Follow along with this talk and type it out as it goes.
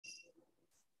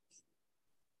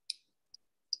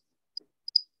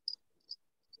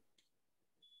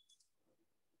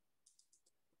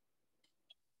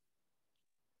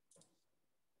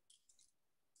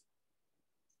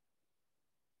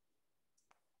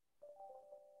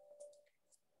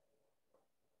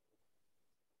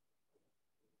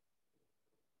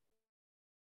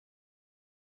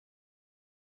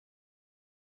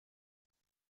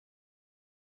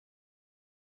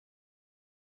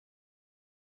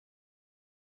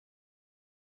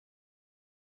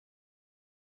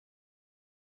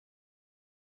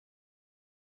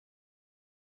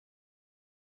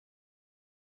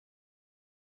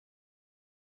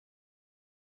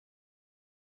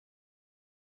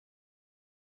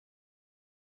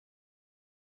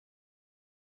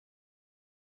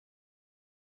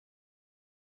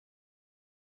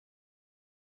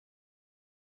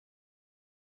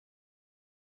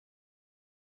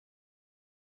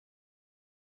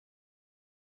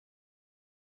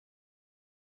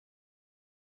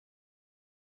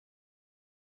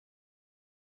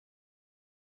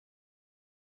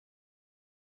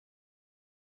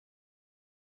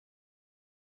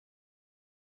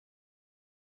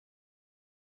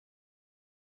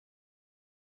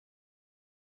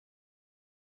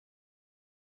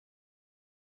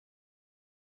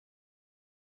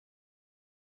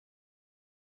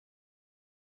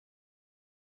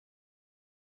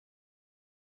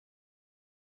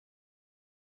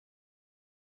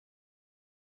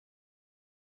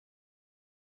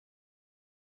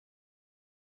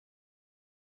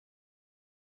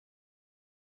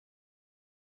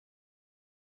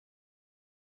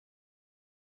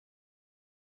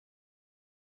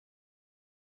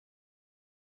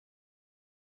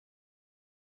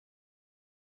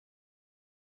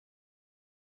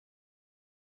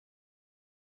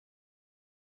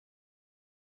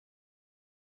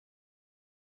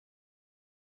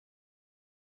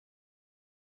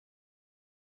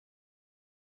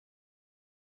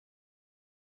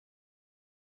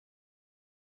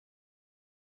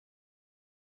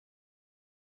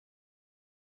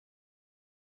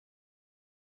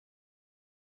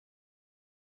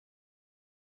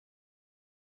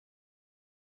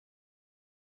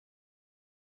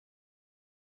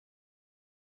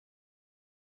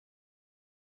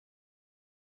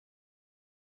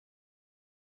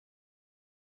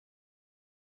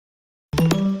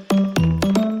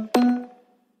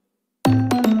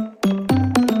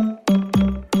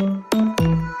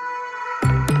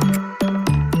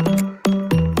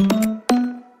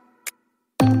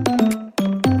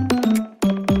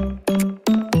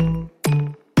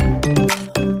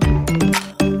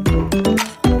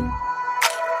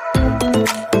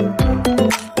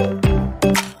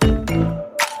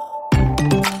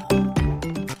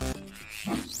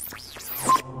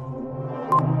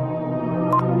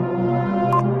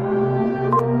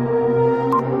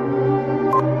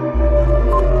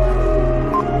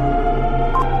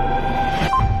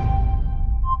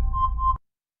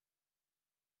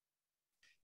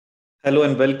Hello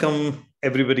and welcome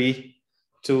everybody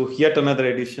to yet another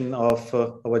edition of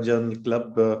our journal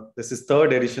club. This is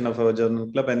third edition of our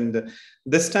journal club, and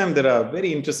this time there are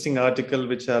very interesting articles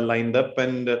which are lined up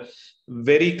and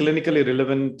very clinically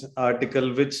relevant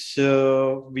article which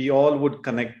we all would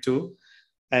connect to.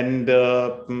 And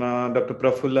Dr.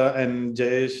 Prafulla and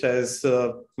Jayesh has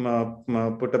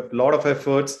put up a lot of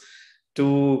efforts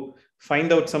to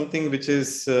find out something which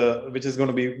is going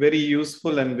to be very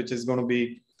useful and which is going to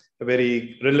be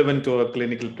very relevant to our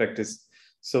clinical practice.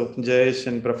 So Jayesh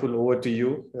and Praful, over to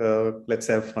you. Let's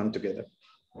have fun together.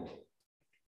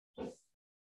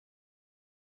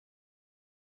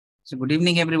 So good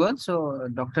evening, everyone. So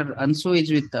Dr. Ansu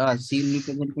is with us. He will be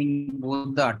presenting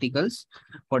both the articles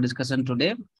for discussion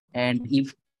today. And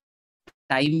if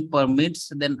time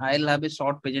permits, then I'll have a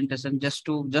short presentation just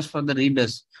for the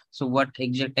readers. So what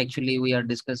actually we are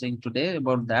discussing today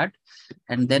about that.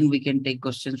 And then we can take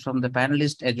questions from the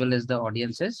panelists as well as the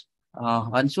audiences.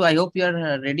 Ansu, I hope you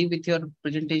are ready with your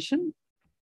presentation.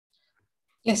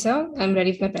 Yes, sir. I'm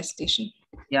ready for my presentation.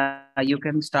 Yeah, you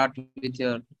can start with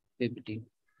your PPT.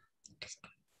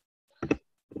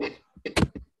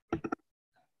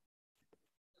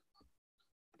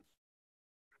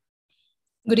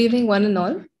 Good evening, one and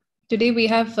all. Today we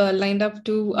have lined up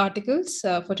two articles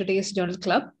for today's journal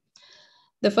club.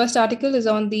 The first article is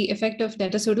on the effect of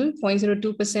netasudil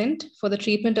 0.02% for the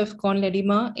treatment of corneal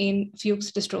edema in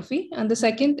Fuchs dystrophy. And the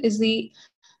second is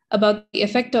about the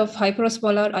effect of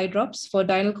hyperosmolar eye drops for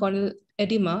diurnal corneal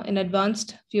edema in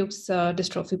advanced Fuchs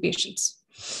dystrophy patients.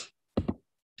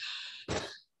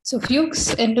 So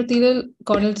Fuchs endothelial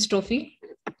corneal dystrophy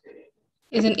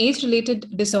is an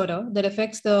age-related disorder that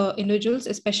affects the individuals,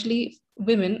 especially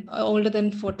women older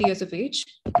than 40 years of age.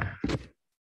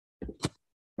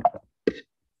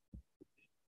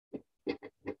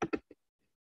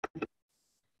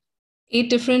 Eight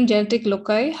different genetic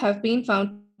loci have been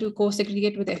found to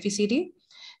co-segregate with FECD.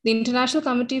 The International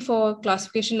Committee for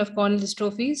Classification of Corneal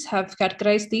Dystrophies have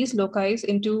categorized these loci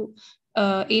into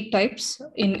 8 types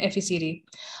in FECD.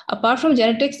 Apart from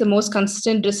genetics, the most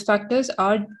consistent risk factors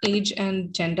are age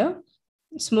and gender.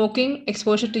 Smoking,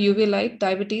 exposure to UV light,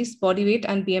 diabetes, body weight,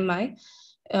 and BMI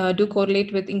do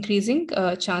correlate with increasing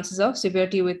chances of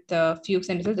severity with Fuchs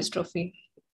endothelial dystrophy.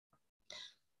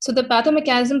 So the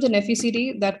pathomechanisms in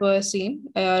FECD that were seen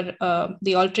are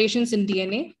the alterations in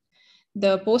DNA,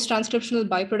 the post-transcriptional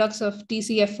byproducts of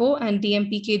TCFO and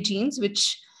DMPK genes,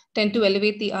 which tend to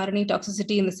elevate the RNA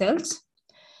toxicity in the cells,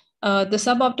 the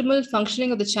suboptimal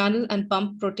functioning of the channel and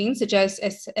pump proteins such as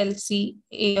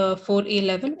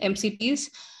SLC4A11, MCPs,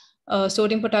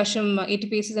 sodium potassium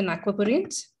ATPases, and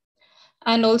aquaporins.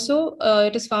 And also,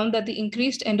 it is found that the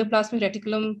increased endoplasmic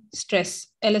reticulum stress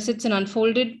elicits an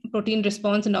unfolded protein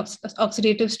response and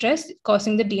oxidative stress,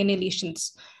 causing the DNA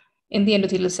lesions in the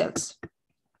endothelial cells.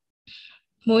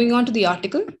 Moving on to the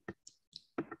article.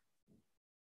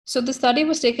 So the study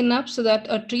was taken up so that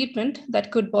a treatment that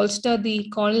could bolster the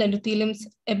corneal endothelium's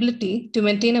ability to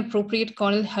maintain appropriate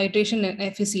corneal hydration in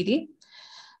FECD,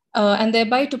 and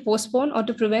thereby to postpone or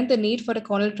to prevent the need for a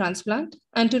corneal transplant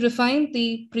and to refine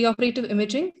the preoperative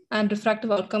imaging and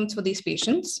refractive outcomes for these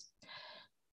patients.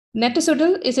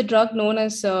 Netasudil is a drug known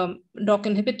as ROCK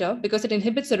inhibitor because it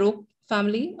inhibits the ROCK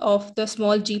family of the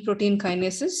small G protein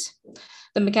kinases.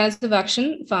 The mechanism of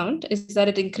action found is that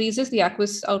it increases the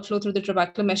aqueous outflow through the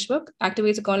trabecular meshwork,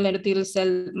 activates the corneal endothelial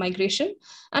cell migration,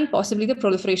 and possibly the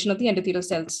proliferation of the endothelial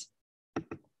cells.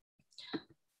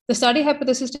 The study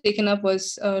hypothesis taken up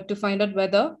was to find out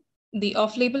whether the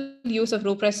off-label use of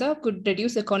Ropressa could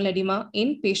reduce the corneal edema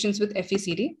in patients with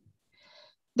FECD.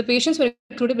 The patients were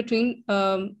recruited between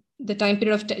the time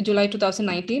period of July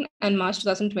 2019 and March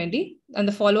 2020, and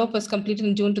the follow-up was completed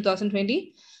in June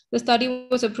 2020. The study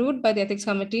was approved by the ethics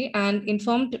committee and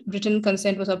informed written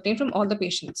consent was obtained from all the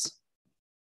patients.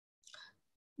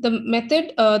 The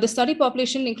method, the study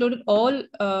population included all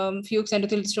Fuchs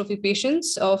endothelial dystrophy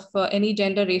patients of any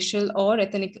gender, racial, or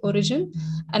ethnic origin,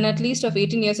 and at least of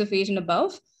 18 years of age and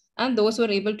above, and those who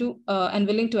were able to and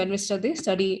willing to administer the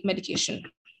study medication.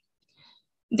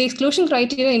 The exclusion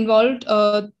criteria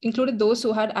included those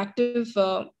who had active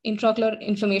intraocular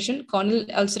inflammation, corneal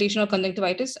ulceration or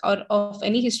conjunctivitis, or of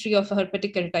any history of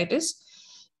herpetic keratitis.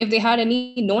 If they had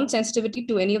any known sensitivity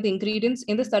to any of the ingredients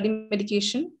in the study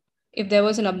medication, if there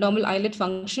was an abnormal eyelid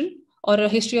function, or a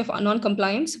history of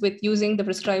non-compliance with using the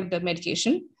prescribed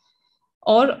medication,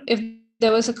 or if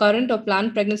there was a current or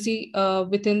planned pregnancy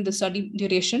within the study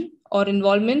duration, or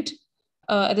involvement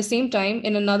at the same time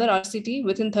in another RCT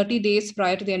within 30 days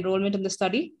prior to the enrollment in the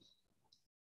study.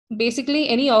 Basically,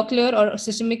 any ocular or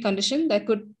systemic condition that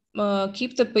could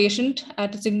keep the patient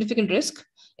at a significant risk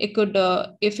it could,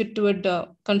 if it would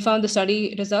confound the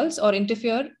study results or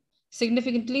interfere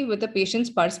significantly with the patient's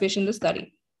participation in the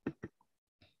study.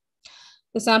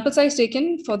 The sample size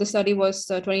taken for the study was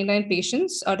 29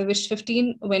 patients, out of which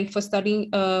 15 went for study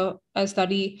a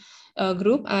study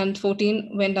group and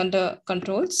 14 went under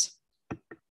controls.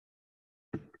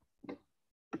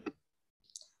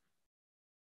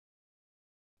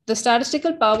 The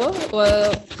statistical power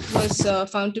was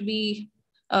found to be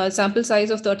a sample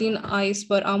size of 13 eyes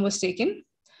per arm was taken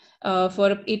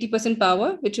for 80%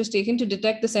 power, which was taken to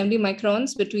detect the 70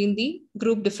 microns between the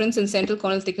group difference in central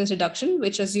corneal thickness reduction,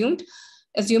 which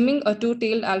assuming a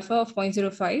two-tailed alpha of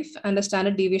 0.05 and a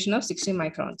standard deviation of 60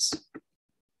 microns.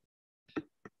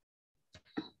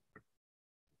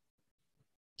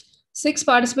 Six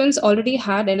participants already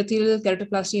had endothelial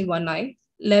keratoplasty in one eye.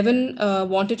 11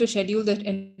 wanted to schedule the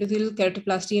endothelial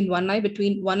keratoplasty in one eye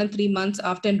between 1 and 3 months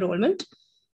after enrollment.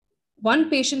 One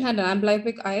patient had an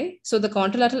amblyoptic eye, so the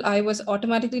contralateral eye was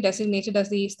automatically designated as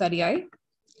the study eye.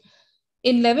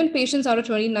 In 11 patients out of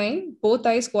 29, both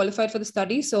eyes qualified for the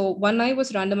study, so one eye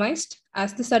was randomized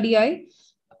as the study eye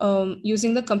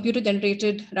using the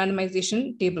computer-generated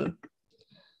randomization table.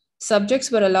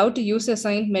 Subjects were allowed to use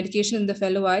assigned medication in the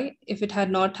fellow eye if it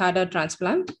had not had a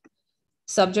transplant.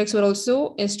 Subjects were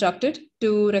also instructed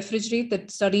to refrigerate the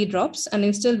study drops and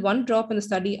instill one drop in the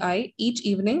study eye each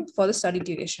evening for the study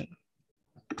duration.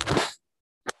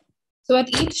 So at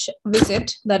each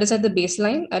visit, that is at the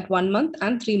baseline at 1 month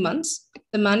and 3 months,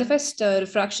 the manifest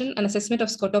refraction and assessment of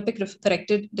scotopic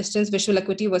corrected distance visual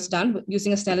acuity was done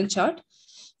using a Snellen chart.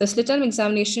 The slit lamp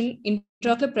examination,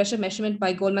 intraocular pressure measurement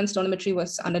by Goldman's tonometry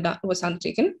was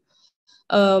undertaken.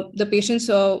 The patients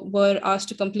were asked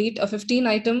to complete a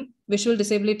 15-item visual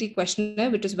disability questionnaire,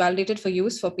 which was validated for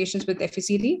use for patients with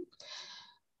FECD.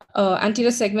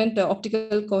 Anterior segment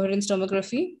optical coherence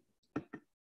tomography,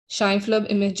 Scheimpflug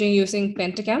imaging using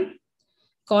Pentacam,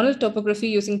 corneal topography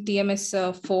using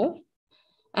TMS4,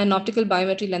 and optical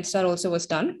biometry lens star also was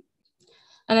done.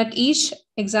 And at each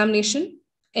examination,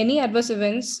 any adverse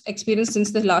events experienced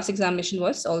since the last examination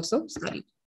was also studied.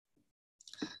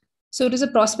 So it is a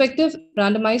prospective,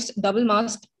 randomized,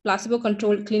 double-masked,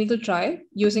 placebo-controlled clinical trial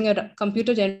using a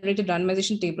computer-generated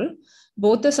randomization table.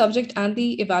 Both the subject and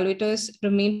the evaluators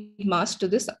remained masked to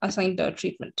this assigned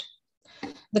treatment.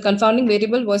 The confounding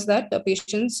variable was that the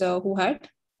patients who had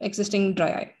existing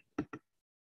dry eye.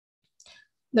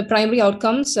 The primary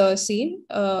outcomes seen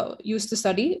used to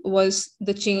study was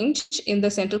the change in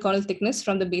the central corneal thickness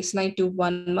from the baseline to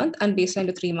 1 month and baseline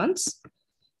to 3 months.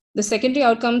 The secondary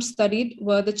outcomes studied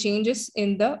were the changes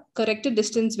in the corrected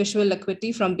distance visual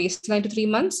acuity from baseline to 3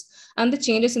 months and the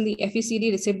changes in the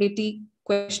FECD disability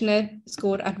questionnaire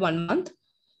score at 1 month.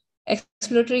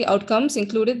 Exploratory outcomes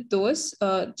included those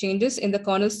changes in the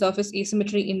corneal surface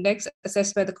asymmetry index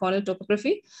assessed by the corneal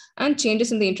topography and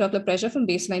changes in the intraocular pressure from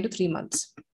baseline to 3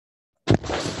 months.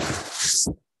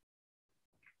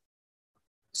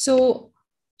 So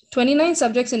 29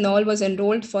 subjects in all was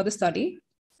enrolled for the study,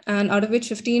 and out of which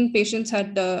 15 patients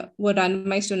were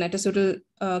randomized to an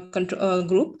etacetyl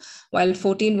group, while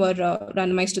 14 were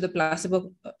randomized to the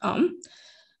placebo arm.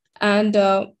 And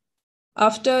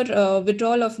after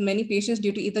withdrawal of many patients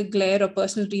due to either glare or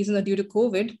personal reasons or due to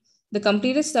COVID, the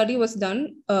completed study was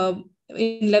done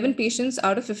in 11 patients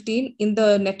out of 15 in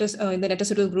the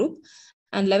etacetyl group,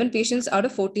 and 11 patients out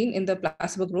of 14 in the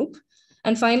placebo group.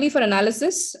 And finally, for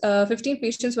analysis, 15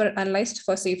 patients were analyzed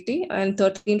for safety and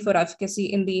 13 for efficacy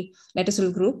in the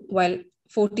etacetyl group, while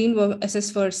 14 were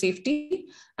assessed for safety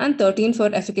and 13 for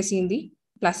efficacy in the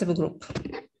placebo group.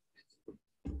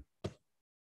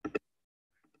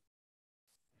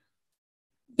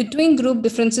 Between group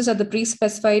differences at the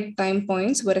pre-specified time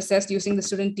points were assessed using the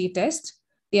student t-test.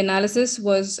 The analysis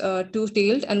was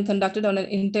two-tailed and conducted on an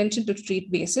intention to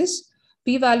treat basis.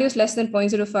 P-values less than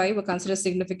 0.05 were considered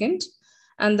significant.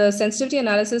 And the sensitivity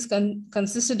analysis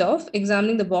consisted of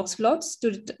examining the box plots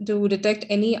to detect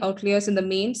any outliers in the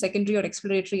main, secondary, or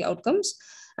exploratory outcomes,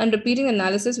 and repeating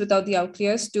analysis without the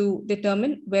outliers to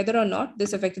determine whether or not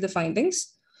this affected the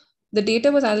findings. The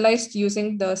data was analyzed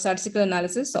using the statistical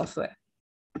analysis software.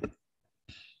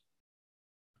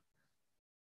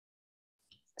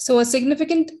 So a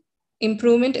significant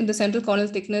improvement in the central corneal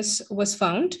thickness was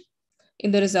found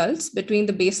in the results between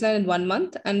the baseline and 1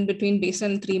 month and between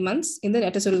baseline and 3 months in the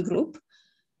etacetyl group,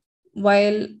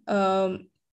 while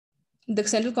the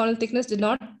central corneal thickness did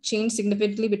not change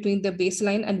significantly between the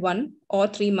baseline and 1 or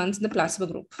 3 months in the placebo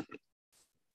group.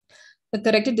 The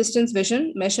corrected distance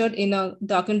vision measured in a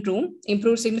darkened room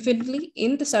improved significantly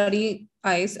in the study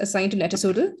eyes assigned to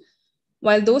etacetyl,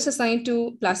 while those assigned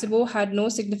to placebo had no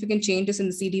significant changes in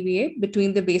the CDVA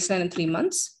between the baseline and 3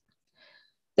 months.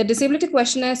 The disability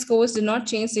questionnaire scores did not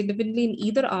change significantly in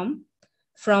either arm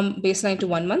from baseline to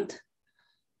 1 month.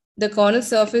 The corneal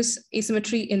surface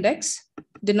asymmetry index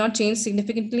did not change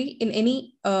significantly in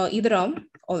either arm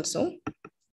also.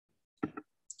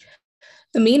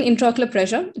 The mean intraocular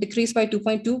pressure decreased by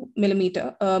 2.2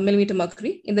 millimeter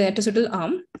mercury in the netocidal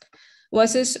arm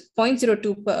versus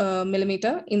 0.02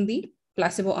 millimeter in the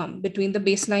placebo arm between the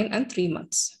baseline and 3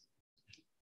 months.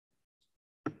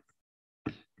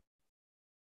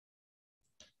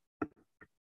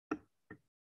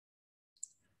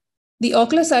 The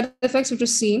ocular side effects which were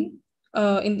seen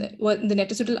in the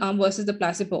netocidal arm versus the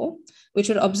placebo, which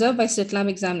were observed by slit lamp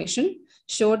examination,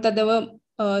 showed that there were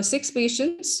 6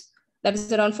 patients, that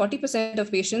is around 40%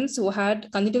 of patients who had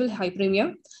conjunctival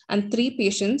hyperemia, and 3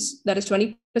 patients, that is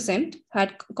 20%,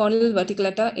 had corneal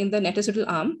verticillata in the netocidal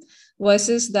arm,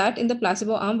 versus that in the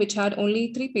placebo arm, which had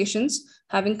only 3 patients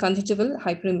having conjunctival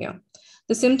hyperemia.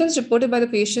 The symptoms reported by the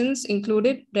patients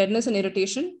included redness and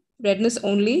irritation, redness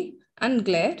only, and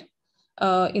glare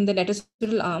in the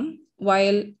netocidal arm,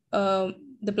 while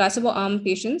the placebo arm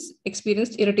patients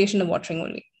experienced irritation and watering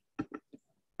only.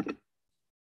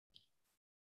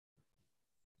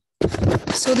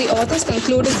 So the authors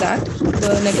concluded that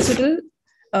the netocidal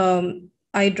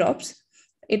eye drops,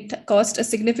 it caused a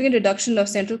significant reduction of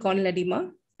central corneal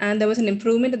edema, and there was an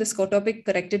improvement in the scotopic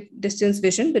corrected distance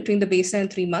vision between the baseline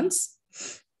and 3 months.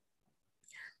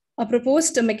 A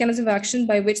proposed mechanism of action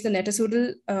by which the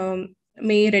netocidal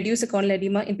may reduce the corneal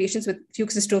edema in patients with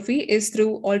Fuchs dystrophy is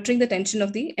through altering the tension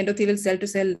of the endothelial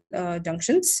cell-to-cell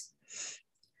junctions.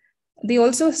 They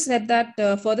also said that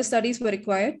further studies were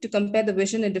required to compare the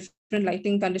vision in different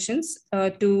lighting conditions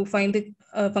to find the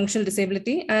functional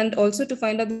disability, and also to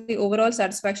find out the overall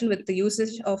satisfaction with the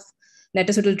usage of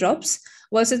netocidal drops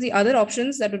versus the other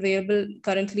options that are available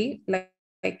currently, like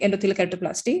endothelial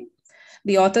keratoplasty.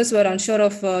 The authors were unsure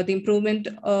of the improvement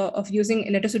of using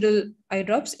netocidal eye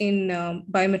drops in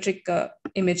biometric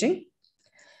imaging.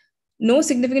 No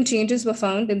significant changes were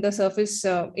found in the surface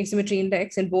asymmetry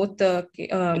index in both the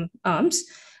arms.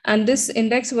 And this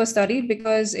index was studied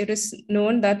because it is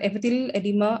known that epithelial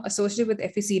edema associated with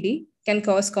FECD can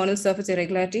cause corneal surface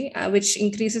irregularity, which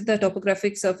increases the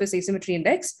topographic surface asymmetry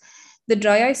index. The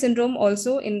dry eye syndrome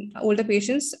also in older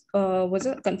patients was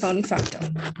a confounding factor.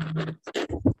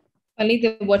 Only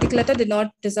the verticillata did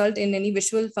not result in any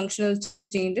visual functional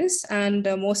changes, and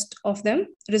most of them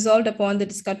resolved upon the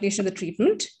discontinuation of the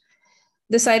treatment.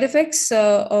 The side effects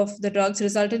of the drugs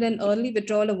resulted in early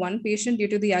withdrawal of 1 patient due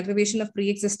to the aggravation of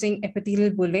pre-existing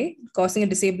epithelial bullae, causing a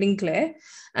disabling glare,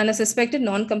 and a suspected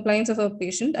non-compliance of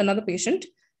another patient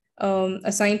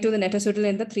assigned to the netocidal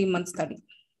in the 3-month study.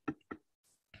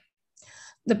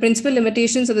 The principal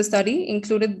limitations of the study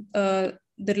included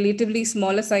the relatively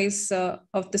smaller size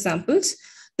of the samples,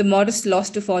 the modest loss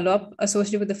to follow-up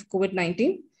associated with the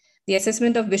COVID-19, the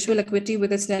assessment of visual acuity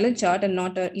with a Snellen chart and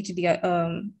not a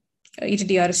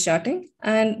ETDRS charting,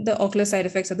 and the ocular side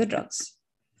effects of the drugs.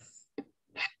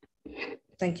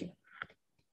 Thank you.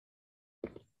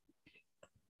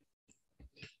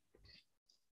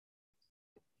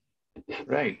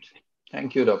 Right.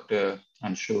 Thank you, Dr.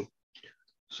 Anshu.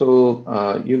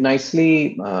 So you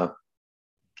nicely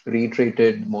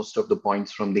reiterated most of the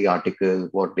points from the article,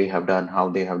 what they have done, how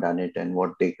they have done it, and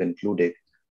what they concluded.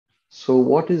 So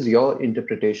what is your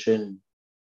interpretation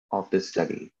of this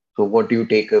study? So what do you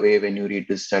take away when you read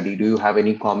this study? Do you have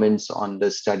any comments on the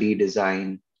study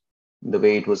design, the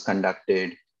way it was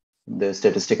conducted, the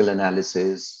statistical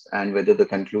analysis, and whether the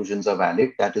conclusions are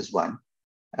valid? That is one.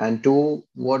 And 2,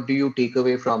 what do you take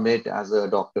away from it as a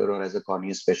doctor or as a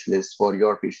cornea specialist for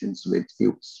your patients with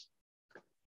Fuchs?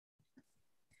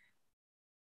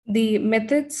 The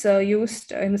methods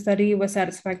used in the study were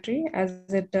satisfactory, as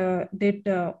it did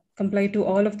comply to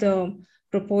all of the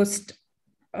proposed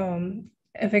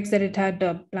effects that it had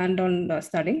planned on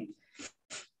studying.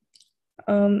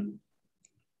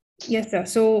 Yes, sir.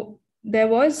 So there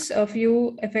was a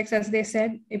few effects, as they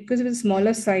said, because it was a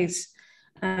smaller size.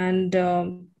 And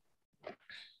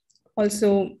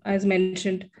also, as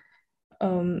mentioned,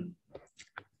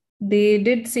 they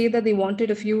did say that they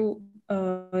wanted a few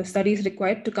studies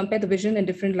required to compare the vision in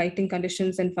different lighting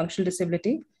conditions and functional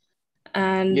disability.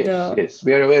 And yes,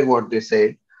 we are aware what they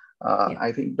said.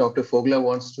 I think Dr. Fogler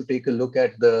wants to take a look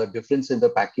at the difference in the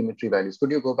pachymetry values.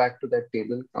 Could you go back to that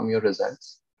table from your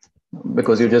results?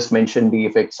 Because you just mentioned the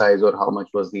effect size, or how much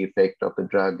was the effect of the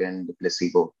drug and the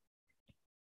placebo.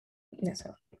 Yes,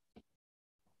 sir.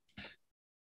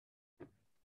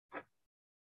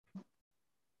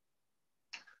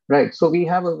 Right. So we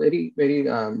have a very, very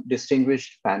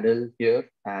distinguished panel here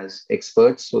as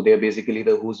experts. So they are basically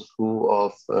the who's who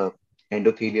of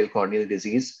endothelial corneal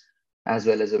disease, as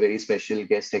well as a very special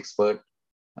guest expert,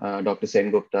 Dr.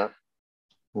 Sen Gupta,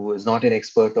 who is not an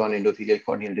expert on endothelial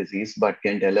corneal disease, but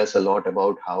can tell us a lot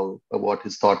about what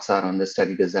his thoughts are on the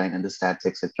study design and the stats,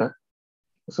 etc.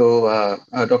 So,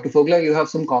 Dr. Fogler, you have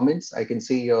some comments. I can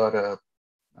see your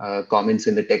comments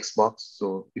in the text box.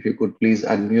 So, if you could please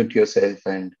unmute yourself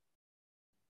and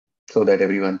so that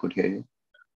everyone could hear you.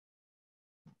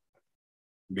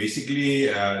 Basically,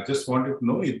 just wanted to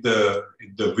know if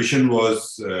the vision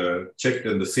was checked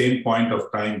at the same point of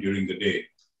time during the day,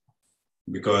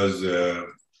 because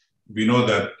we know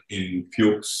that in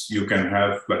Fuchs you can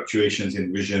have fluctuations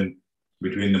in vision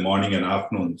between the morning and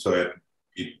afternoon. So at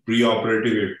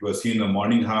pre-operative, it was seen in the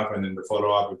morning half, and in the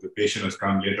follow-up, if the patient has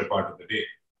come later part of the day,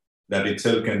 that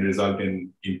itself can result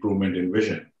in improvement in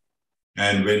vision.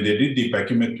 And when they did the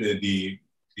pachymetry,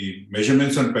 the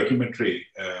measurements on pachymetry,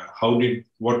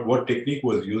 what technique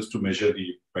was used to measure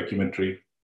the pachymetry?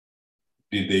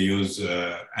 Did they use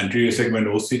anterior segment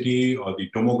OCT or the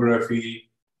tomography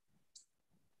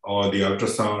or the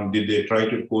ultrasound? Did they try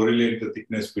to correlate the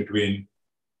thickness between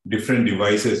different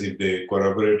devices if they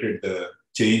corroborated the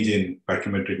change in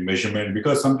pachymetric measurement?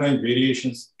 Because sometimes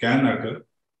variations can occur.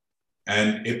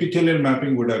 And epithelial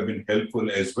mapping would have been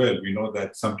helpful as well. We know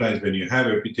that sometimes when you have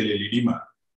epithelial edema,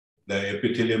 the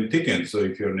epithelium thickens. So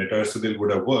if your netarsadil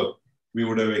would have worked, we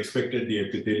would have expected the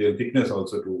epithelial thickness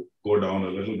also to go down a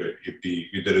little bit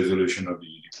with the resolution of the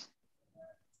edema.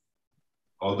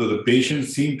 Although the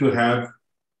patients seem to have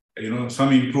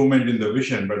some improvement in the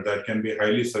vision, but that can be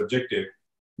highly subjective.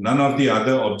 None of the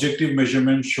other objective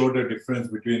measurements showed a difference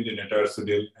between the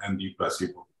netarsadil and the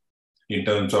placebo in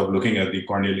terms of looking at the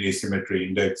corneal asymmetry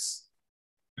index.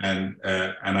 And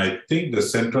I think the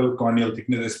central corneal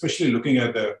thickness, especially looking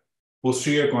at the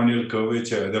posterior corneal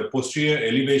curvature, the posterior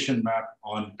elevation map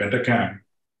on Pentacam,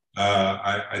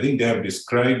 I think they have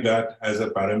described that as a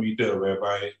parameter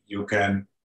whereby you can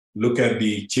look at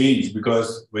the change,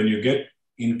 because when you get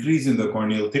increase in the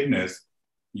corneal thickness,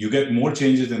 you get more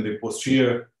changes in the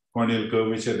posterior corneal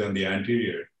curvature than the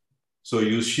anterior. So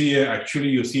you see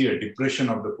a depression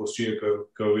of the posterior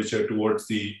curvature towards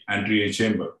the anterior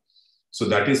chamber. So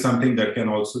that is something that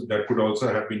could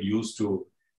also have been used to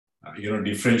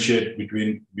differentiate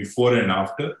between before and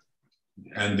after.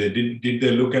 And did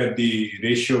they look at the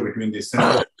ratio between the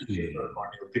central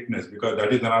corneal thickness, because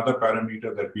that is another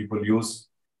parameter that people use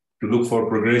to look for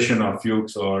progression of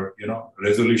Fuchs or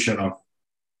resolution of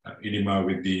edema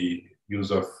with the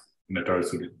use of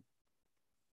netarsadil.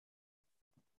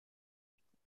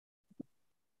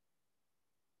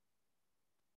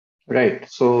 Right.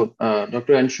 So,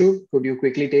 Dr. Anshu, could you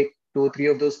quickly take 2 or 3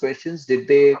 of those questions? Did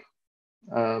they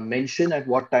mention at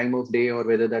what time of day or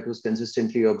whether that was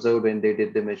consistently observed when they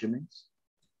did the measurements?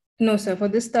 No, sir. For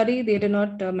this study, they did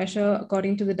not measure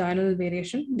according to the diurnal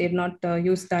variation. They did not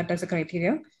use that as a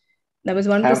criteria. That was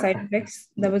one of the side effects.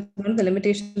 That was one of the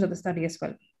limitations of the study as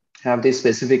well. Have they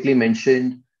specifically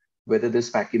mentioned whether this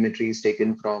pachymetry is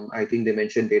taken from, I think they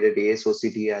mentioned they did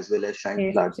ASOCT as well as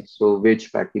Scheimpflug. So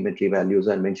which pachymetry values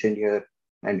are mentioned here?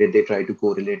 And did they try to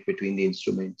correlate between the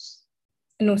instruments?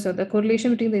 No, sir. The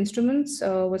correlation between the instruments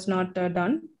was not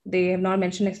done. They have not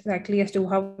mentioned exactly as to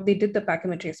how they did the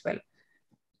pachymetry as well.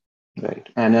 Right.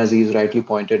 And as he's rightly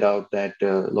pointed out, that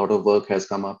a lot of work has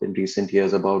come up in recent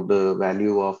years about the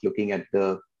value of looking at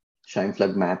the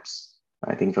Scheimpflug maps,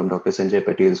 I think from Dr. Sanjay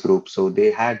Patel's group. So they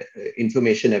had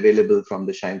information available from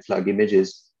the Scheimpflug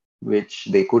images, which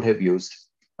they could have used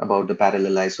about the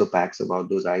parallel isopacks, about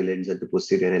those islands at the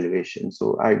posterior elevation.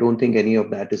 So I don't think any of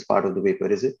that is part of the paper,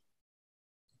 is it?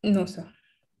 No, sir.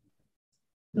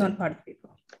 Not part of the paper.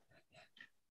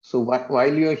 So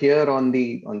while you're here on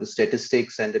the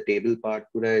statistics and the table part,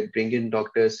 could I bring in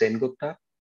Dr. Sen Gupta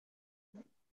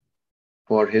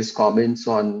for his comments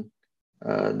on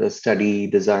the study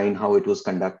design, how it was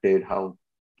conducted, how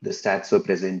the stats were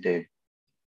presented?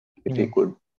 If you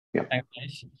could, yeah.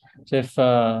 Thanks. So if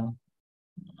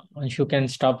Anshu can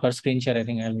stop her screen share, I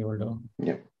think I'll be able to.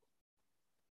 Yeah.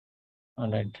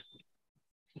 All right.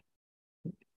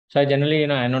 So I generally,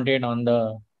 annotate on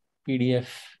the PDF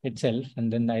itself,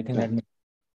 and then I think that makes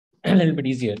it a little bit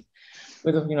easier.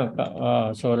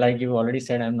 Because, so like you already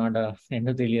said, I'm not a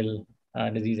endothelial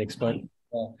disease expert.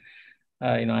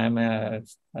 I'm a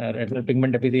retinal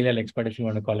pigment epithelial expert, if you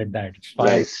want to call it that.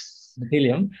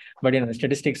 Epithelium, but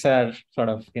statistics are sort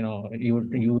of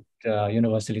used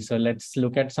universally. So let's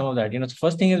look at some of that. So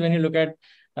first thing is, when you look at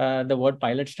the word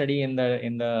pilot study in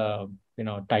the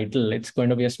title, it's going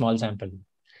to be a small sample.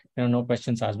 No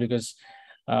questions asked, because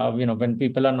when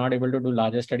people are not able to do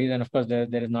larger studies, and of course there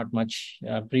is not much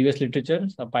previous literature.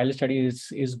 So pilot study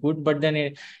is good, but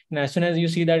then as soon as you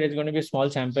see that it's going to be a small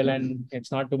sample and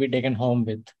it's not to be taken home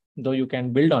with, though you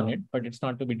can build on it, but it's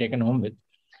not to be taken home with.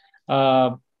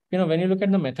 When you look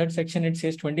at the method section, it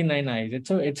says 29 eyes.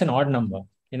 It's an odd number.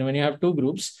 When you have two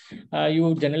groups,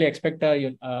 you generally expect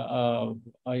an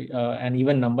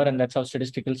even number, and that's how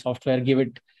statistical software give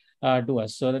it to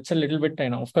us. So that's a little bit,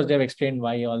 of course, they've explained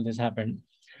why all this happened.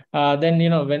 Then,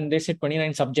 when they say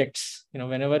 29 subjects,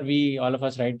 whenever all of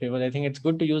us write papers, I think it's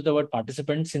good to use the word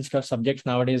participants instead of subjects.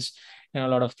 Nowadays, a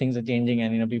lot of things are changing,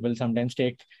 and, people sometimes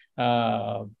take,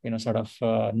 note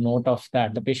of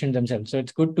that, the patient themselves. So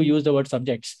it's good to use the word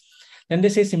subjects. Then they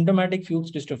say symptomatic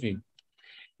Fuchs dystrophy.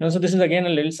 So this is again a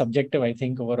little subjective, I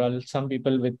think, overall. Some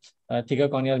people with thicker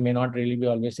corneas may not really be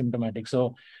always symptomatic.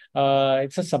 So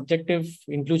it's a subjective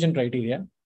inclusion criteria,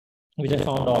 which I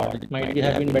found odd. It might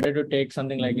have been better to take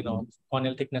something like,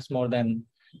 corneal thickness more than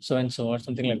so-and-so or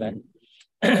something like that.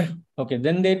 Okay,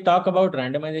 then they talk about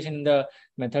randomization in the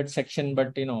method section,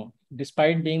 but,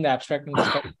 despite being the abstract and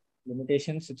despite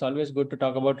limitations, it's always good to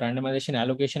talk about randomization,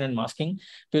 allocation, and masking,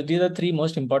 because these are three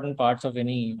most important parts of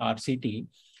any RCT.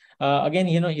 Again,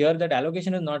 here that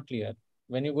allocation is not clear.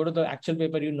 When you go to the actual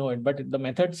paper, you know it, but the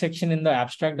method section in the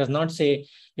abstract does not say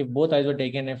if both eyes were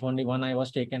taken, if only one eye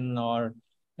was taken, or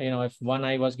if one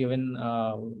eye was given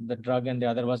the drug and the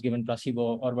other was given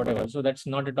placebo or whatever. So that's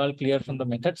not at all clear from the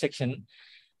method section.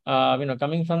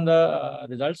 Coming from the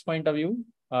results point of view,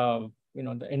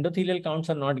 the endothelial counts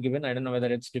are not given. I don't know whether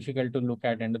it's difficult to look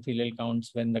at endothelial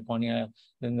counts when the cornea,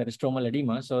 then there is stromal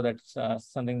edema. So that's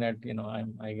something that,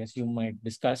 I guess you might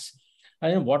discuss.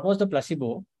 And what was the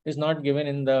placebo is not given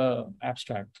in the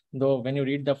abstract. Though when you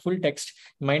read the full text,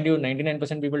 mind you,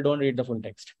 99% people don't read the full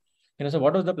text. So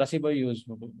what was the placebo used?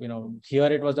 Here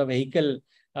it was a vehicle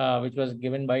which was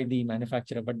given by the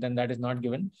manufacturer, but then that is not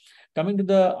given. Coming to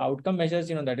the outcome measures,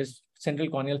 that is central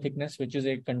corneal thickness, which is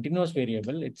a continuous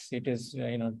variable. It is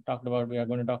talked about. We are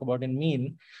going to talk about in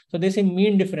mean. So they say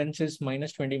mean difference is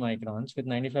 -20 microns with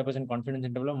 95% confidence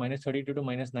interval of -32 to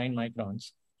 -9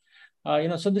 microns.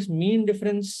 So this mean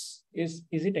difference is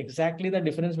it exactly the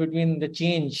difference between the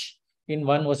change in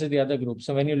one versus the other group?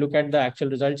 So when you look at the actual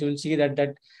results, you will see that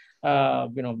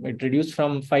it reduced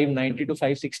from 590 to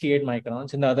 568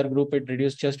 microns. In the other group, it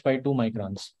reduced just by 2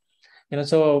 microns.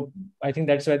 So I think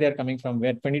that's where they are coming from,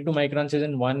 where 22 microns is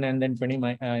in one, and then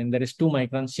and there is 2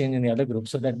 microns change in the other group.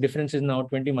 So that difference is now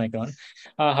 20 micron.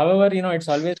 However, it's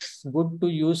always good to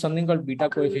use something called beta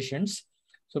coefficients.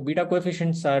 So beta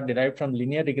coefficients are derived from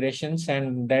linear regressions,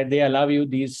 and that they allow you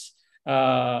these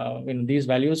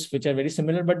values, which are very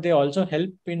similar, but they also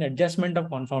help in adjustment of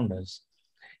confounders.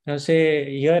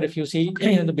 Say here, if you see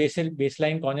the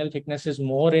baseline corneal thickness is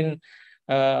more in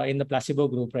the placebo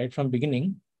group right from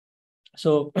beginning.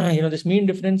 So this mean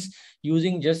difference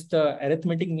using just the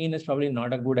arithmetic mean is probably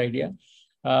not a good idea.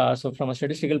 So from a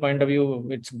statistical point of view,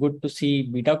 it's good to see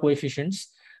beta coefficients.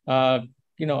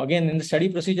 Again, in the study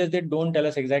procedures, they don't tell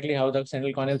us exactly how the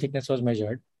central corneal thickness was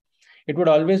measured. It would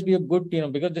always be a good,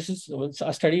 because this is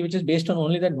a study which is based on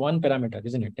only that one parameter,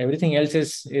 isn't it? Everything else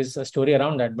is a story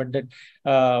around that. But that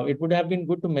it would have been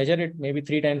good to measure it maybe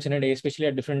 3 times in a day, especially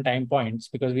at different time points,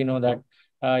 because we know that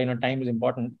time is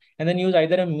important. And then use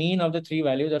either a mean of the 3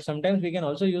 values, or sometimes we can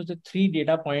also use the 3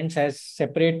 data points as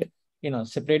separate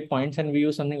points, and we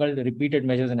use something called the repeated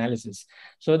measures analysis.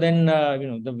 So then,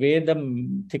 the way the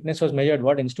thickness was measured,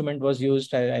 what instrument was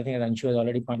used, I think Anshu has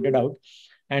already pointed out.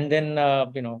 And then,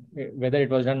 whether it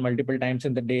was done multiple times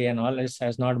in the day and all this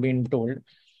has not been told.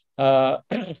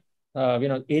 ARI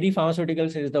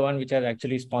Pharmaceuticals is the one which has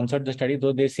actually sponsored the study,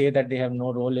 though they say that they have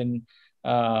no role in,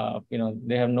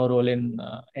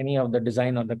 any of the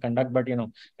design or the conduct, but,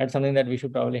 that's something that we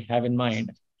should probably have in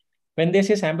mind. When they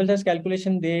say sample size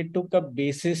calculation, they took a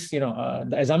basis,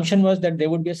 the assumption was that there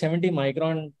would be a 70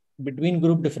 micron between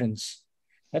group difference.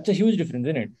 That's a huge difference,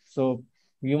 isn't it? So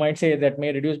you might say that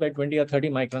may reduce by 20 or 30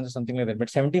 microns or something like that. But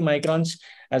 70 microns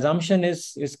assumption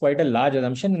is quite a large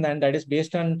assumption, and that is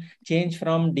based on change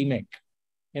from DMEC,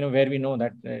 where we know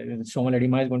that stromal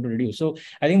edema is going to reduce. So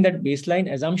I think that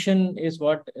baseline assumption is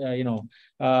what,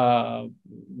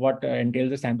 entails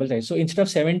the sample size. So instead of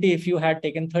 70, if you had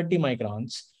taken 30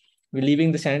 microns, we're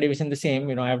leaving the standard deviation the same.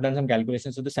 I have done some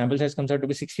calculations. So the sample size comes out to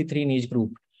be 63 in each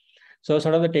group. So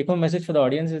sort of the take-home message for the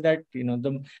audience is that,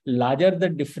 the larger the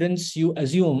difference you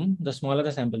assume, the smaller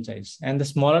the sample size. And the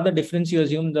smaller the difference you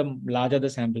assume, the larger the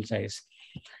sample size.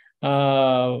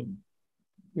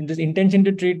 in this intention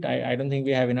to treat, I don't think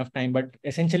we have enough time, but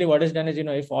essentially what is done is,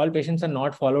 if all patients are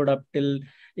not followed up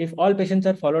if all patients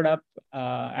are followed up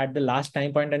at the last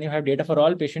time point and you have data for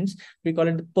all patients, we call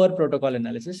it the per protocol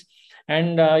analysis.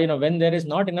 And, when there is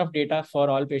not enough data for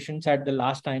all patients at the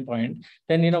last time point,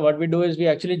 then, what we do is we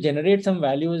actually generate some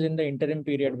values in the interim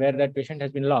period where that patient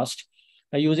has been lost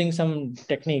using some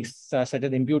techniques such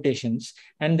as imputations.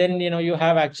 And then, you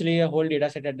have actually a whole data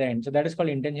set at the end. So that is called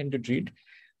intention to treat.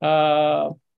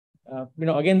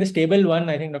 Again, this table one,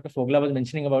 I think Dr. Fogla was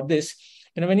mentioning about this.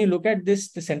 When you look at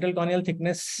this, the central corneal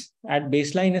thickness at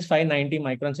baseline is 590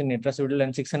 microns in netrasudal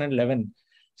and 611.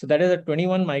 So that is a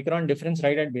 21 micron difference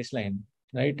right at baseline,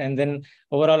 right? And then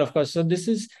overall, of course, so this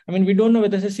is, we don't know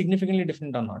whether this is significantly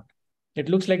different or not. It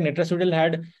looks like netrasudal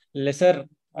had lesser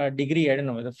degree. I don't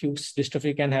know whether Fuchs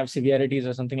dystrophy can have severities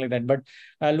or something like that, but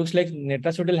looks like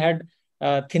netrasudal had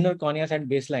thinner corneas at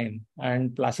baseline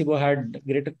and placebo had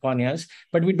greater corneas,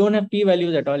 but we don't have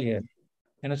p-values at all here.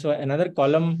 So another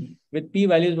column with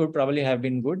p-values would probably have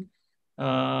been good.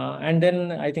 And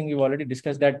then I think we've already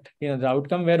discussed that, the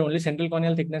outcome where only central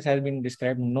corneal thickness has been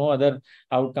described, no other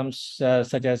outcomes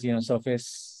such as,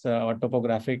 surface or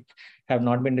topographic have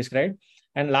not been described.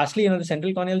 And lastly, the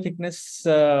central corneal thickness,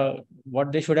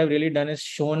 what they should have really done is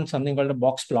shown something called a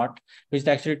box plot, which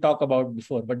they actually talk about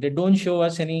before, but they don't show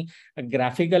us any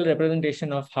graphical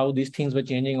representation of how these things were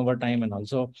changing over time. And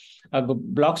also a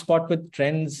block spot with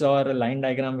trends or a line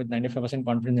diagram with 95%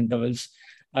 confidence intervals.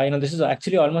 This is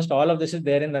actually almost all of this is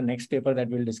there in the next paper that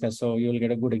we'll discuss. So you'll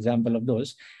get a good example of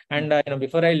those. And,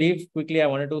 before I leave quickly, I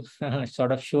wanted to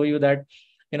sort of show you that,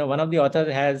 one of the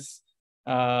authors has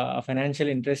a financial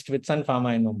interest with Sun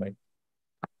Pharma in Mumbai.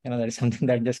 That is something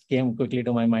that just came quickly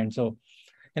to my mind. So,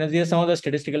 these are some of the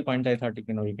statistical points I thought,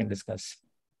 we can discuss.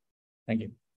 Thank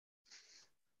you.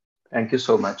 Thank you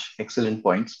so much. Excellent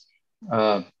points.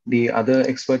 The other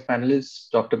expert panelists,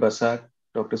 Dr. Basak,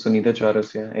 Dr. Sunita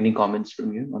Chaurasia, any comments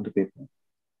from you on the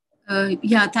paper?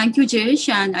 Yeah, thank you, Jayesh.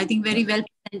 And I think very well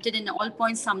presented and all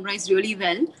points summarized really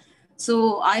well.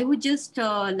 So I would just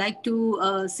like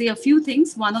to say a few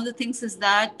things. One of the things is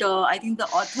that I think the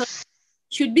author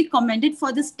should be commended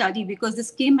for the study because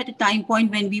this came at a time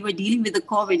point when we were dealing with the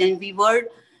COVID and we were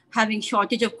having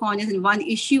shortage of corneas. And one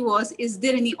issue was, is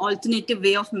there any alternative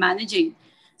way of managing?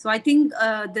 So I think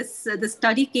the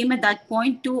study came at that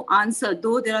point to answer,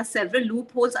 though there are several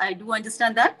loopholes, I do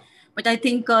understand that. But I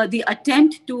think the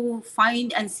attempt to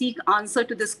find and seek answer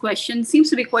to this question seems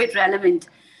to be quite relevant.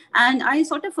 And I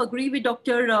sort of agree with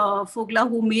Dr. Fogla,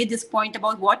 who made this point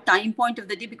about what time point of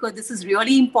the day, because this is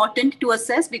really important to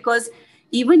assess, because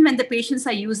even when the patients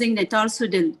are using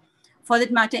netarsudil, for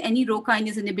that matter, any Rho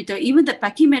kinase inhibitor, even the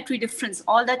pachymetry difference,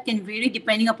 all that can vary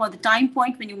depending upon the time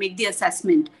point when you make the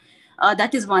assessment.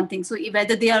 That is one thing. So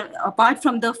whether they are, apart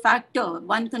from the factor,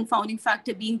 one confounding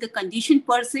factor being the condition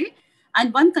per se,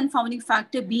 and one confounding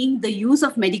factor being the use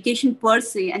of medication per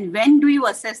se, and when do you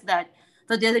assess that?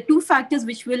 So there are the two factors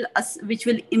which will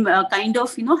kind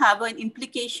of have an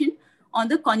implication on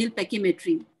the corneal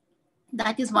pachymetry.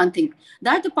 That is one thing.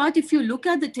 That apart, if you look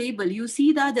at the table, you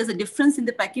see that there's a difference in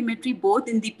the pachymetry both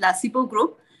in the placebo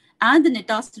group and the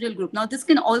netarsudil group. Now, this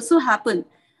can also happen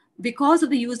because of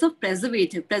the use of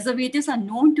preservative. Preservatives are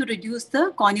known to reduce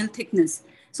the corneal thickness.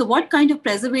 So what kind of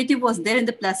preservative was there in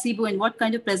the placebo and what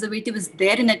kind of preservative is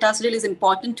there in netarsudil is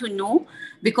important to know,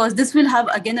 because this will have,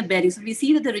 again, a bearing. So we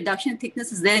see that the reduction in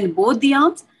thickness is there in both the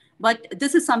arms, but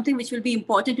this is something which will be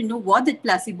important to know what that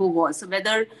placebo was. So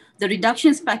whether the reduction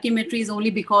in pachymetry is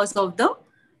only because of the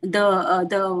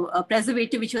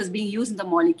preservative which was being used in the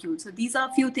molecule. So these are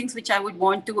a few things which I would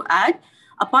want to add.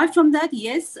 Apart from that,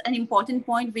 yes, an important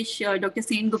point which Dr.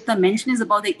 Sen Gupta mentioned is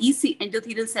about the EC,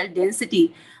 endothelial cell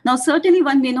density. Now, certainly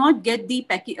one may not get the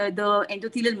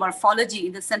endothelial morphology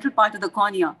in the central part of the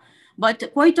cornea,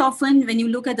 but quite often when you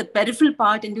look at the peripheral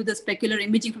part and do the specular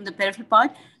imaging from the peripheral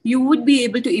part, you would be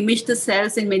able to image the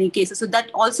cells in many cases. So that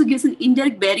also gives an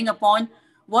indirect bearing upon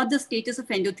what the status of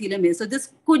endothelium is. So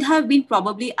this could have been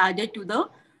probably added to the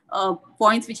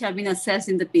points which have been assessed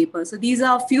in the paper. So these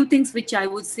are a few things which I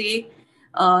would say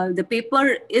the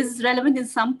paper is relevant in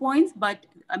some points, but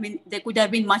I mean, there could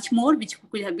have been much more which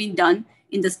could have been done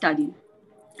in the study.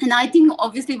 And I think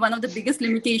obviously one of the biggest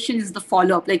limitations is the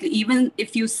follow-up. Like even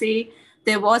if you say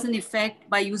there was an effect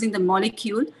by using the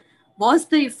molecule, was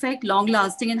the effect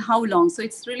long-lasting and how long? So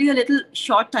it's really a little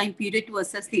short time period to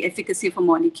assess the efficacy of a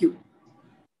molecule.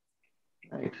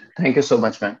 Right. Thank you so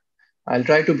much, ma'am. I'll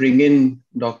try to bring in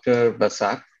Dr.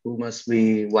 Basak, who must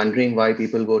be wondering why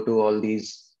people go to all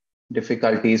these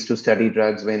difficulties to study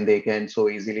drugs when they can so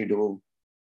easily do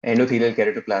endothelial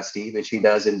keratoplasty, which he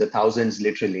does in the thousands,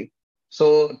 literally.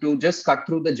 So to just cut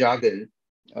through the jargon,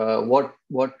 what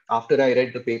after I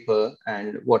read the paper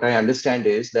and what I understand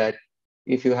is that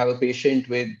if you have a patient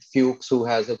with Fuchs who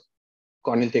has a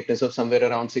corneal thickness of somewhere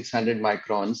around 600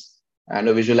 microns and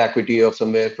a visual acuity of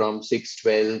somewhere from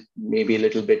 612, maybe a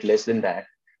little bit less than that,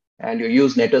 and you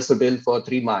use netosodil for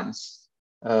 3 months,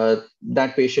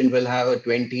 that patient will have a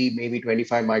 20, maybe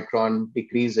 25 micron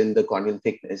decrease in the corneal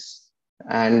thickness.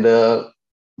 And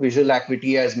visual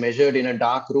acuity as measured in a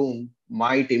dark room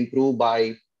might improve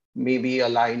by maybe a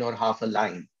line or half a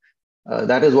line.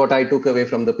 That is what I took away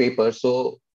from the paper.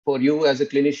 So for you as a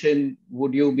clinician,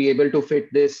 would you be able to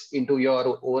fit this into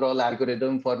your overall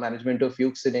algorithm for management of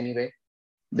Fuchs in any way?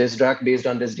 This drug based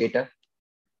on this data?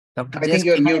 Dr. I Jess, think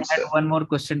you're can I mute, add sir. one more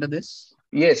question to this?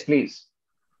 Yes, please.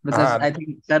 Because I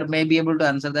think sir may be able to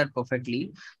answer that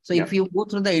perfectly. So if you go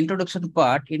through the introduction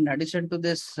part, in addition to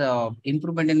this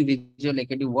improvement in visual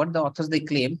acuity, what the authors they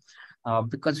claim,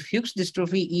 because Fuchs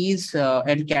dystrophy is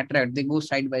and cataract, they go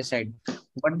side by side.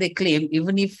 What they claim,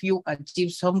 even if you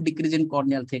achieve some decrease in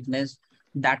corneal thickness,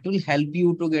 that will help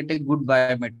you to get a good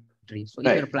biometry. So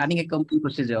if you're planning a complete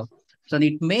procedure, so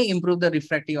it may improve the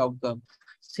refractive outcome.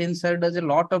 Since sir does a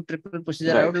lot of triple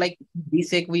procedure, I would like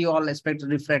BSEC, we all expect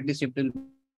refractive shift will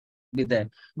be there.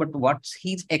 But what's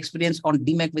his experience on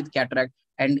DMAC with cataract?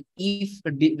 And if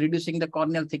reducing the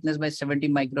corneal thickness by 70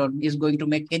 micron is going to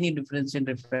make any difference in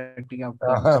refractive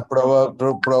outcome?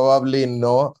 Probably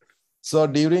no. So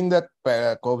during the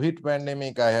COVID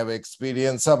pandemic, I have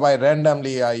experience. So by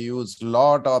randomly, I used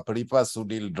lot of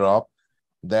ripasudil drop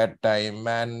that time.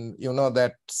 And you know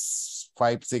that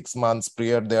 5-6 months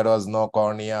period, there was no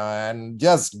cornea and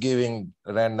just giving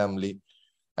randomly.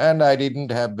 And I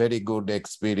didn't have very good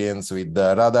experience with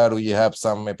the, rather we have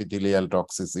some epithelial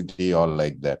toxicity or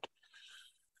like that.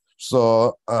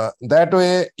 So that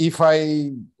way, if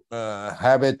I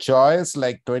have a choice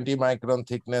like 20 micron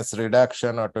thickness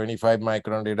reduction or 25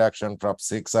 micron reduction from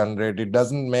 600, it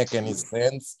doesn't make any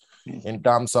sense in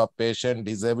terms of patient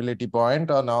disability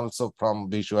point and also from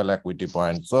visual acuity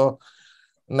point. So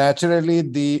naturally,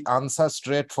 the answer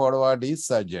straightforward is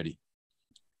surgery.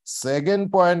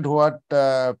 Second point, what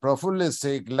Praful is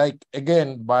saying, like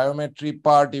again, biometry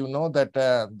part, you know that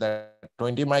that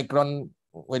 20 micron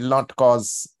will not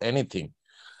cause anything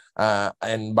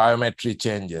in biometry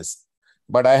changes.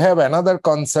 But I have another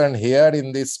concern here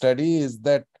in this study is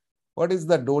that what is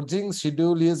the dosing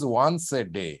schedule is once a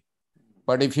day.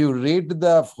 But if you read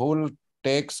the whole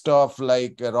text of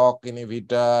like ROC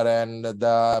inhibitor and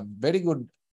the very good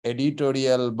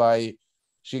editorial by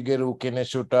Shigeru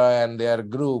Kineshuta and their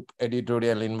group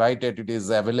editorial invited, it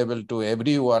is available to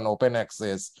everyone, open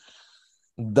access.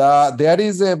 There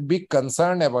is a big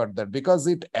concern about that because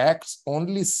it acts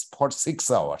only for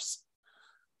 6 hours.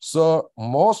 So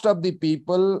most of the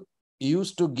people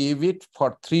used to give it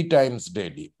for 3 times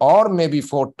daily or maybe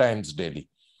 4 times daily.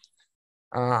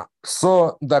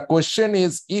 So the question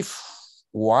is, if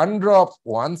one drop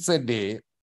once a day,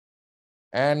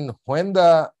 and when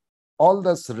all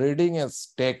this reading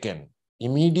is taken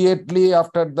immediately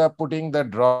after the putting the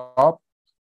drop,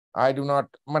 I do not,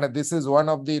 this is one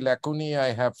of the lacunae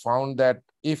I have found, that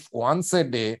if once a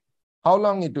day, how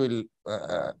long it will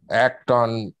act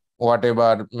on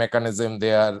whatever mechanism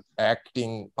they are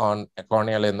acting on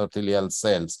corneal endothelial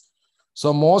cells.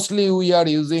 So mostly we are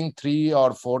using 3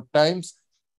 or 4 times.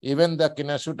 Even the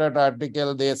Kineshuta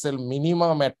article, they say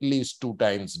minimum at least 2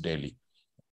 times daily.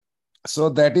 So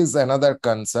that is another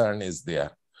concern is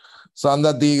there. So on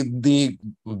the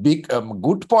big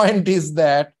good point is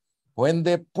that when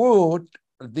they put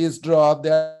this drop,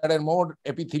 there are more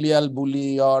epithelial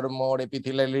bully or more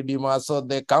epithelial edema. So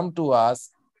they come to us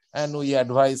and we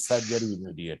advise surgery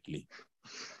immediately.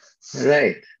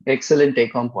 Right. Excellent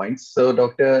take-home points. So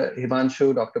Dr.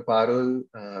 Himanshu, Dr. Parul,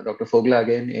 Dr. Fogla,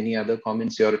 again, any other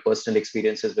comments, your personal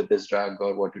experiences with this drug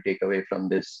or what you take away from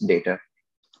this data?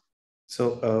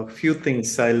 So a few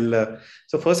things. So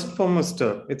first and foremost,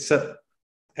 it's a,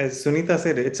 as Sunita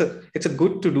said, it's a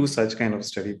good to do such kind of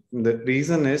study. The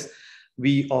reason is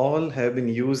we all have been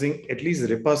using at least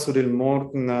ripasudil more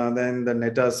than the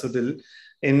netosodil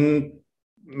in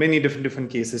many different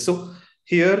cases. So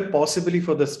here, possibly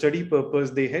for the study purpose,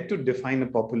 they had to define a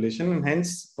population, and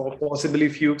hence possibly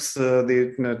Fuchs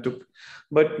they took.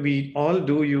 But we all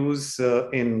do use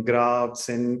in grafts,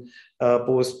 in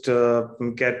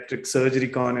post-cataract surgery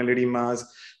corneal edemas,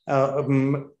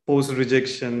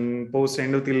 post-rejection,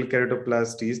 post-endothelial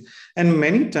keratoplasties. And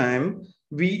many times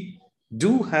we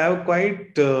do have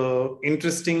quite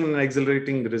interesting and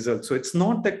exhilarating results. So it's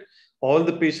not that all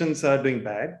the patients are doing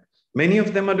bad. Many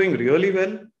of them are doing really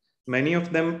well. Many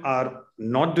of them are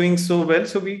not doing so well.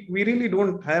 So we really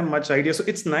don't have much idea. So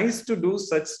it's nice to do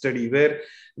such study where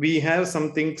we have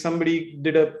something, somebody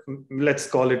did a, let's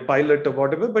call it pilot or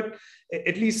whatever, but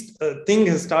at least a thing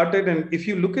has started. And if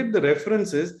you look at the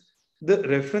references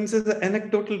are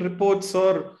anecdotal reports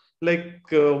or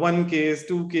like one case,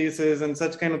 two cases and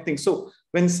such kind of thing. So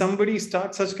when somebody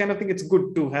starts such kind of thing, it's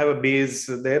good to have a base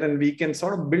there and we can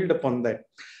sort of build upon that.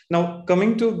 Now,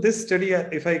 coming to this study,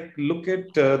 if I look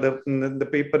at the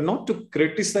paper, not to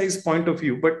criticize point of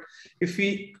view, but if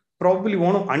we probably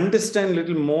want to understand a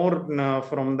little more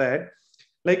from that,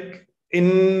 like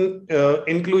in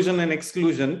inclusion and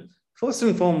exclusion, first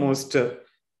and foremost,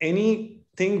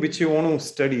 anything which you want to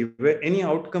study, where any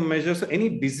outcome measures,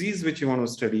 any disease which you want to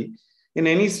study, in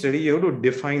any study, you have to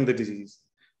define the disease,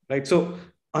 right? So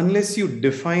unless you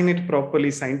define it properly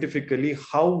scientifically,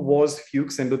 how was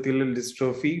Fuchs endothelial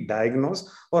dystrophy diagnosed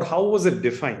or how was it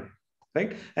defined,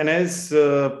 right? And as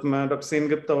Dr.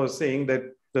 Sengupta was saying that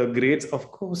the grades,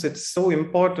 of course, it's so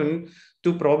important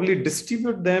to probably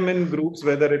distribute them in groups,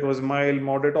 whether it was mild,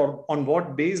 moderate, or on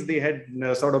what base they had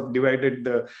sort of divided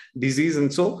the disease.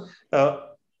 And so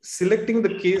selecting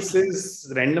the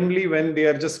cases randomly when they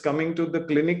are just coming to the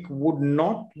clinic would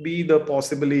not be the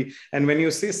possibility. And when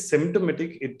you say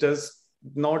symptomatic, it does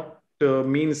not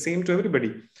mean same to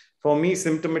everybody. For me,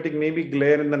 symptomatic may be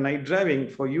glare in the night driving.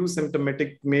 For you,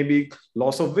 symptomatic may be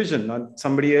loss of vision. And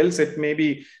somebody else, it may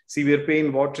be severe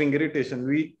pain, watering,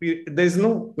 irritation. There's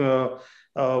no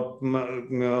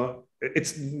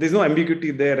there's no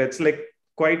ambiguity there. It's like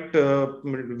quite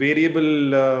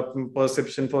variable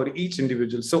perception for each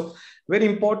individual. So very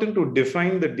important to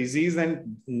define the disease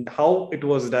and how it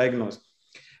was diagnosed.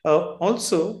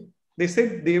 Also, they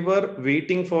said they were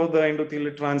waiting for the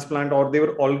endothelial transplant or they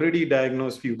were already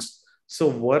diagnosed Fuchs. So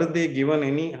were they given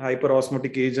any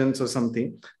hyperosmotic agents or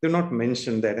something? They're not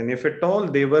mentioned that. And if at all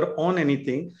they were on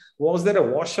anything, was there a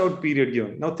washout period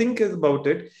given? Now think about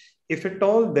it. If at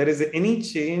all there is any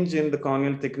change in the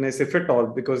corneal thickness, if at all,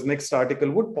 because next article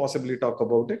would possibly talk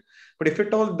about it, but if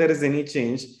at all there is any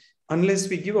change, unless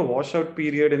we give a washout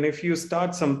period, and if you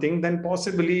start something, then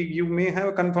possibly you may have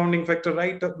a confounding factor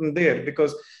right up there,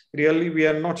 because really we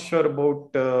are not sure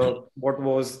about what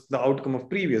was the outcome of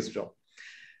previous job.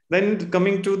 Then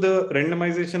coming to the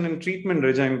randomization and treatment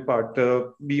regime part,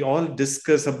 we all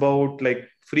discuss about like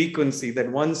frequency,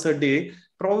 that once a day,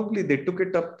 probably they took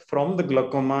it up from the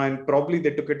glaucoma and probably they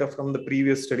took it up from the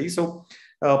previous study. So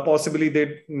possibly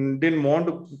they didn't want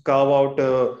to carve out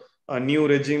a new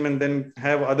regime and then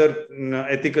have other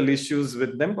ethical issues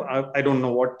with them. I don't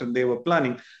know what they were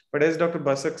planning. But as Dr.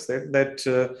 Basak said, that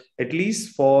at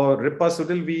least for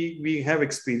Ripasudil, we have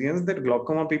experienced that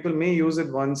glaucoma people may use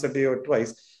it once a day or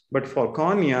twice. But for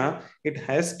cornea, it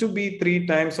has to be 3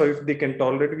 times, or if they can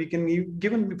tolerate, we can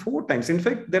give them 4 times. In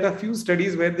fact, there are few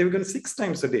studies where they've given 6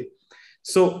 times a day.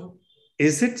 So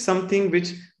is it something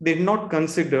which they not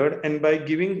considered, and by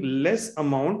giving less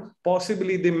amount,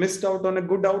 possibly they missed out on a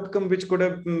good outcome which could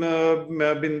have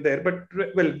been there? But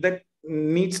well, that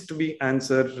needs to be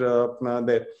answered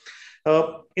there.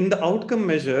 In the outcome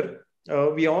measure,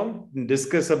 we all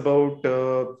discuss about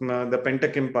the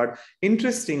pentachem part.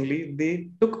 Interestingly, they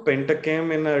took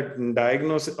pentachem in a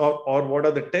diagnosis or what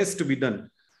are the tests to be done.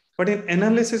 But in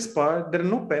analysis part, there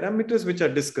are no parameters which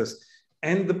are discussed.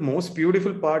 And the most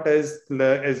beautiful part, as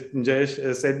Jayesh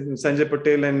said, Sanjay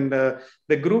Patel and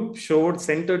the group showed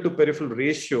center to peripheral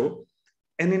ratio.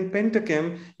 And in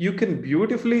pentachem, you can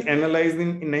beautifully analyze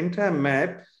in an entire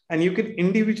map, and you can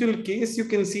individual case, you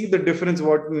can see the difference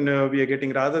what we are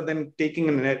getting, rather than taking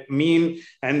a mean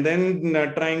and then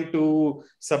trying to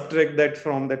subtract that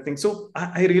from that thing. So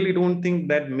I really don't think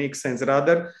that makes sense.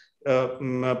 Rather,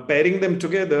 pairing them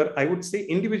together, I would say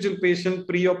individual patient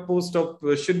pre or post op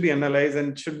should be analyzed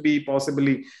and should be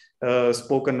possibly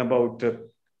spoken about.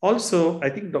 Also, I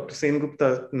think Dr.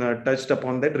 Sengupta touched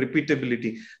upon that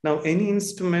repeatability. Now, any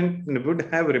instrument would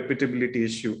have a repeatability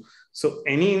issue. So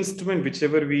any instrument,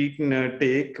 whichever we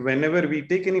take, whenever we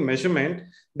take any measurement,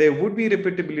 there would be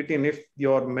repeatability. And if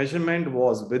your measurement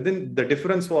was within, the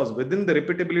difference was within the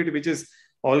repeatability, which is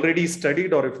already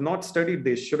studied, or if not studied,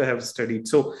 they should have studied.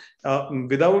 So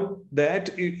without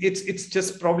that, it's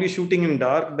just probably shooting in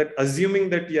dark, that assuming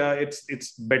that, yeah,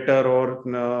 it's better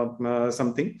or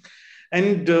something.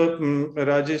 And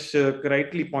Rajesh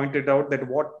rightly pointed out that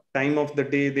what time of the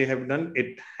day they have done,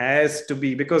 it has to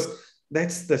be, because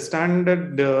that's the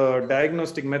standard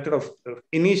diagnostic method of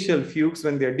initial Fuchs.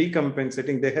 When they're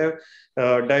decompensating, they have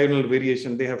diurnal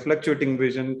variation, they have fluctuating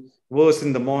vision, worse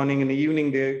in the morning, in the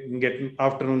evening,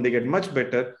 afternoon, they get much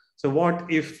better. So what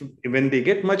if when they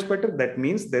get much better, that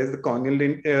means there's the corneal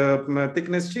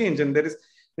thickness change and there is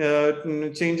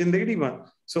change in the edema.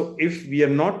 So if we are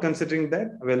not considering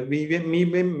that, well, we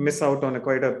may miss out on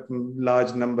quite a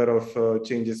large number of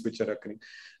changes which are occurring.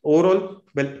 Overall,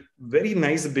 well, very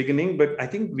nice beginning, but I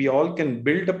think we all can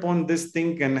build upon this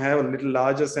thing and have a little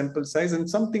larger sample size and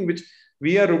something which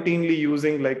we are routinely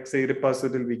using, like say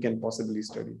Ripasudil, we can possibly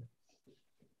study.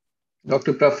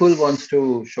 Dr. Praful wants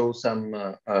to show some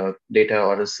data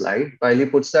or a slide. While he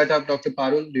puts that up, Dr.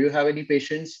 Parul, do you have any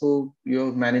patients who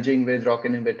you're managing with ROCK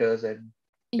inhibitors and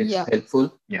it's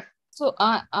helpful? Yeah. So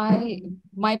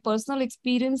my personal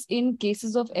experience in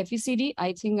cases of FECD,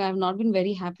 I think I've not been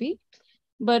very happy.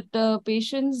 But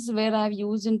patients where I've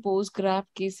used in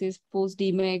post-graft cases,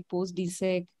 post-DMEC,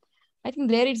 post-DSEC, I think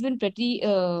there it's been pretty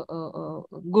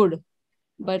good.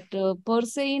 But per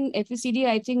se in FECD,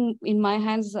 I think in my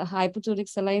hands, hypotonic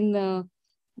saline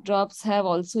drops have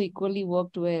also equally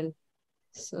worked well.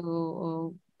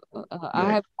 So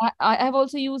I have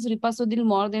also used Ripasudil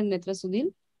more than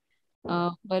Netrasudil.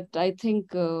 But I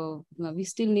think we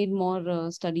still need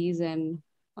more studies and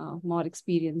more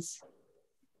experience.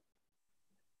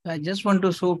 I just want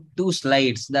to show two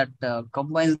slides that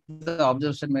combines the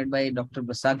observation made by Dr.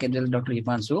 Basak as well as Dr.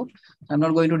 Ipansu. I'm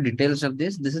not going to details of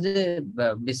this. This is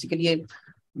this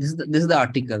is the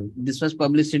article. This was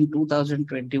published in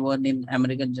 2021 in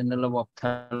American Journal of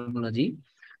Ophthalmology.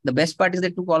 The best part is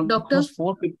they took almost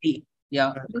 450.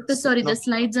 Yeah. Doctor, sorry, the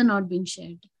slides are not being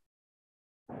shared.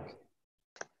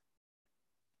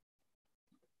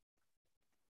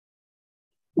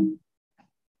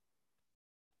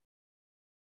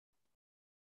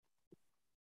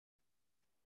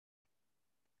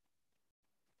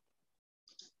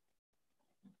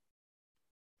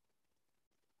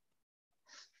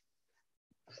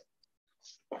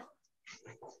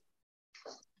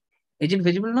 Is it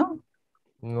visible now?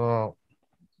 No.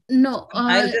 No.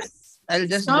 I'll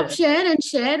just stop share and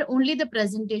share only the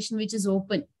presentation which is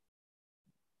open.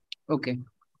 Okay.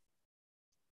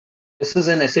 This is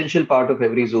an essential part of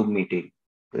every Zoom meeting.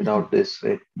 Without this,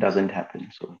 it doesn't happen.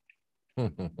 So.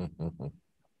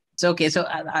 It's okay. So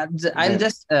I'll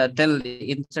just tell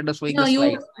instead of showing no, the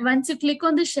slide. Once you click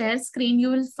on the share screen, you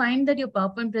will find that your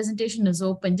PowerPoint presentation is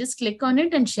open. Just click on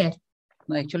it and share.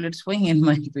 No, actually, it's showing in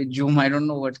my Zoom. I don't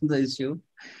know what's the issue.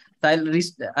 So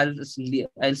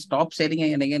I'll stop sharing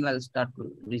and again I'll start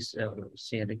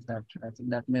sharing that. I think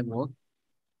that may work.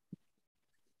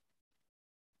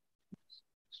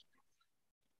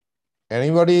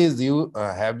 Anybody is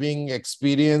having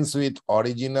experience with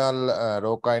original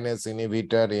Rho kinase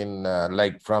inhibitor in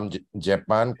like from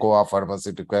Japan, Koa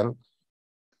Pharmaceutical?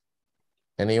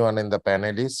 Anyone in the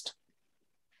panelist?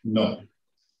 No.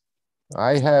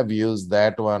 I have used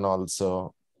that one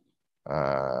also.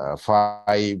 A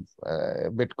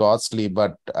bit costly,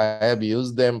 but I have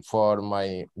used them for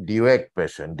my DUEC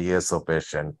patient, DSO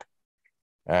patient,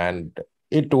 and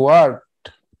it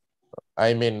worked.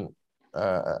 I mean,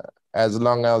 as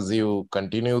long as you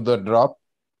continue the drop,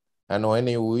 and when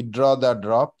you withdraw the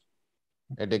drop,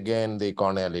 it again the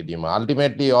corneal edema.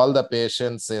 Ultimately, all the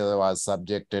patients were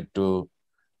subjected to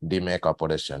DMEC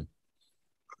operation.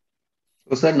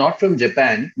 So, sir, not from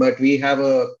Japan, but we have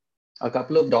a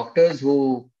couple of doctors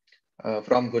who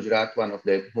from Gujarat, one of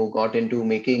them, who got into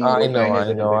making I know.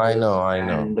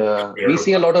 And we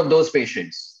see a lot of those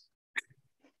patients.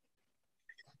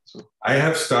 So I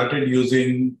have started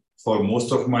using, for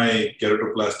most of my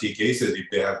keratoplasty cases, if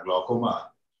they have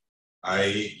glaucoma,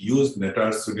 I use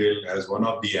Netarsudil as one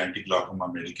of the anti-glaucoma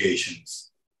medications.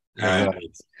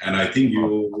 And I think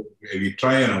we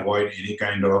try and avoid any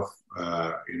kind of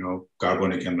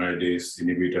carbonic anhydrase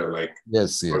inhibitor like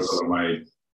Torzolamide.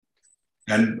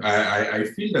 And I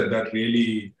feel that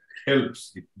really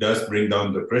helps. It does bring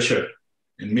down the pressure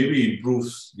and maybe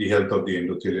improves the health of the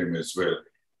endothelium as well.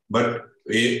 But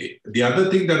the other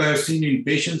thing that I've seen in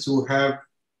patients who are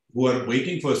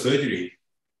waiting for surgery,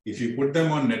 if you put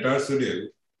them on Netarsudil,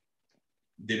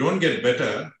 they don't get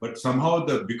better, but somehow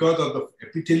because of the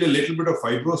epithelial little bit of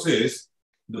fibrosis,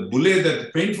 the bullae,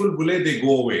 that painful bullae, they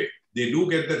go away. They do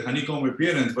get that honeycomb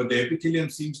appearance, but the epithelium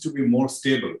seems to be more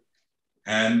stable.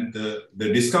 And the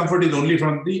discomfort is only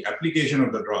from the application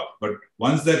of the drop. But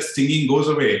once that stinging goes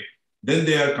away, then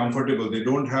they are comfortable. They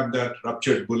don't have that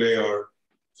ruptured bullae,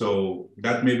 so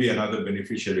that may be another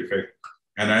beneficial effect.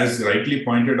 And as rightly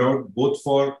pointed out, both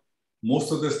for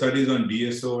most of the studies on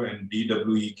DSO and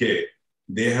DWEK,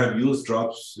 they have used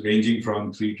drops ranging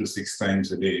from 3 to 6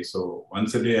 times a day. So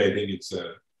once a day, I think it's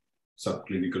a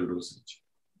subclinical dosage.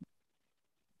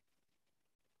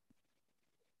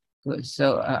 Good.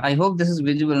 So I hope this is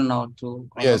visible now too.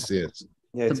 Yes.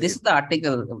 Yeah, So it's this is the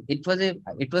article. It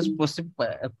was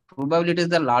probably it is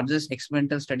the largest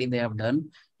experimental study they have done.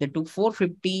 They took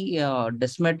 450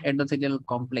 Descemet endothelial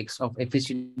complex of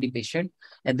FACD patient,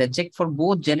 and they checked for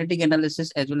both genetic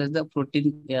analysis as well as the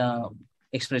protein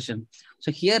expression.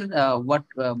 So here, what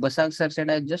Basak sir said,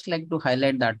 I just like to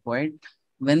highlight that point.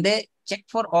 When they check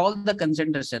for all the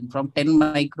concentration from 10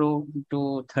 micro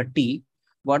to 30,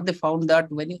 what they found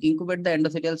that when you incubate the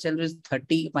endothelial cell with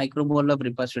 30 micromole of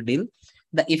ripasudil,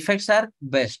 the effects are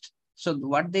best. So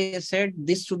what they said,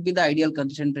 this should be the ideal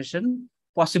concentration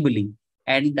possibly.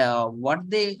 And what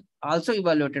they also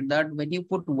evaluated that when you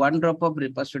put 1 drop of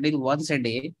ripasudil once a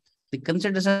day, the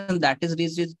concentration that is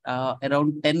reached is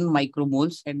around 10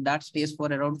 micromoles, and that stays for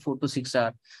around 4 to 6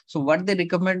 hours. So what they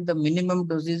recommend, the minimum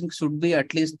dosing should be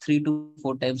at least 3 to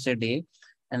 4 times a day,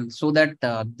 and so that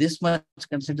this much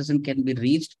concentration can be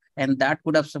reached, and that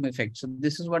could have some effect. So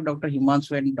this is what Dr.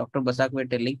 Himanshu and Dr. Basak were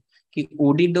telling.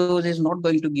 OD dose is not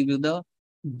going to give you the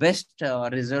best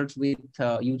results with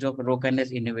use of rho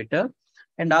kinase inhibitor.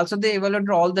 And also they evaluated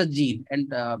all the gene,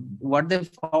 and what they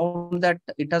found that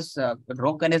it has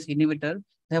rho kinase inhibitor.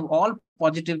 They have all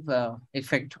positive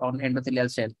effect on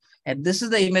endothelial cell. And this is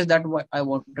the image that I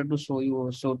wanted to show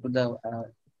to the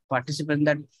participant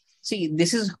that see,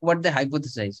 this is what they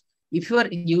hypothesize. If you are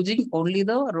using only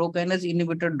the rho kinase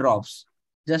inhibitor drops,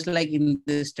 just like in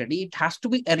this study, it has to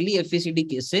be early FACD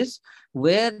cases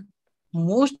where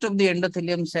most of the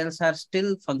endothelium cells are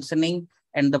still functioning,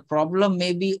 and the problem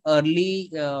may be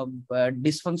early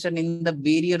dysfunction in the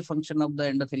barrier function of the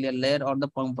endothelial layer or the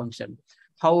pump function.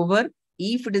 However,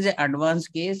 if it is an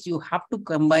advanced case, you have to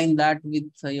combine that with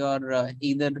your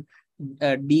either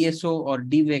DSO or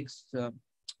DVEX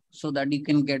so that you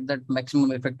can get that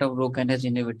maximum effect of rho kinase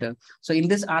inhibitor. So in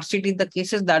this RCT, the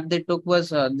cases that they took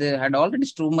was they had already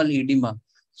stromal edema.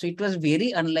 So it was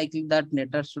very unlikely that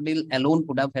netarsudil alone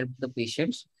could have helped the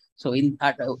patients. So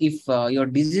if your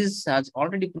disease has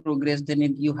already progressed, then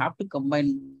you have to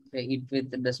combine it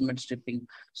with the Descemet stripping.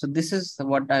 So this is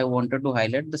what I wanted to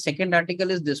highlight. The second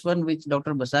article is this one, which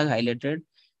Dr. Basag highlighted.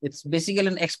 It's basically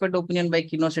an expert opinion by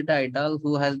Kinoshita et al.,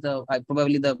 who has the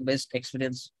probably the best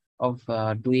experience of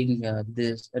doing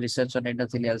this research on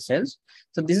endothelial cells.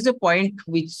 So this is a point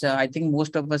which I think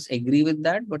most of us agree with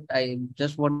that, but I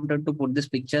just wanted to put this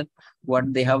picture,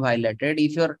 what they have highlighted.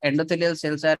 If your endothelial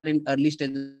cells are in early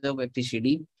stages of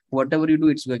FTCD, whatever you do,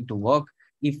 it's going to work.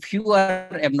 If you are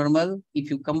abnormal,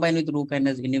 if you combine with rho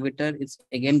kinase inhibitor, it's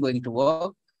again going to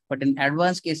work. But in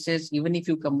advanced cases, even if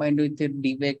you combine with it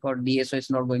DVEC or DSO, it's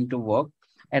not going to work.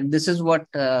 And this is what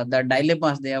the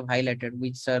dilemmas they have highlighted,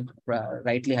 which are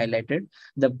rightly highlighted.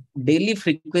 The daily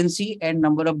frequency and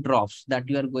number of drops that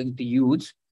you are going to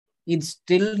use is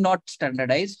still not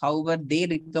standardized. However, they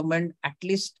recommend at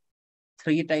least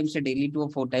 3 times a daily to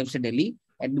 4 times a daily.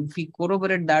 And if we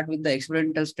corroborate that with the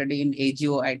experimental study in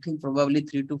AGO, I think probably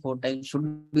 3 to 4 times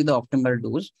should be the optimal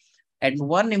dose. And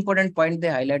one important point they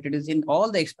highlighted is in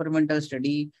all the experimental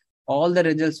study, all the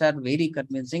results are very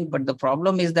convincing, but the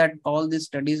problem is that all these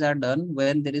studies are done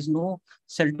when there is no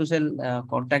cell-to-cell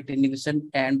contact inhibition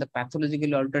and the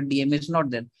pathologically altered DM is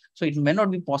not there. So it may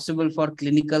not be possible for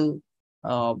clinical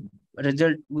uh,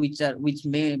 result which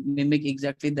may mimic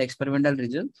exactly the experimental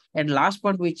result. And last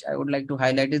point which I would like to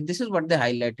highlight is this is what they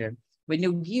highlighted. When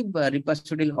you give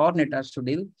ripasudil or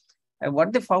netarsudil,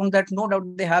 what they found that no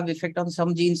doubt they have effect on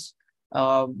some genes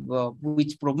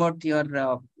which promote your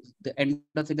the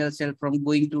endothelial cell from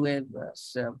going to a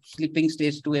sleeping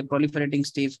stage to a proliferating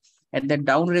stage, and that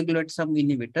downregulate some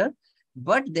inhibitor.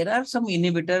 But there are some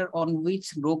inhibitor on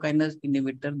which rho kinase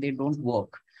inhibitor they don't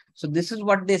work. So this is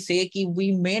what they say: ki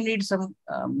we may need some.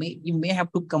 You may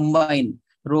have to combine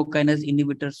rho kinase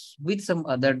inhibitors with some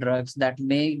other drugs that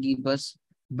may give us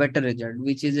better result,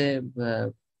 which is a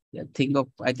thing of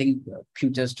I think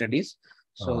future studies.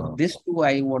 So this too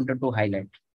I wanted to highlight.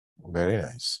 Very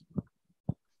nice.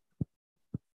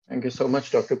 Thank you so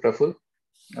much, Dr. Praful.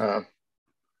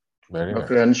 Very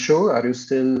Dr. nice. Anshu, are you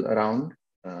still around?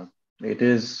 It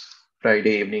is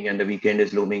Friday evening and the weekend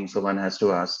is looming, so one has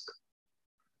to ask.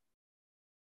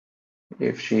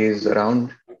 If she is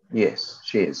around, yes,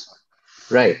 she is.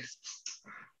 Right.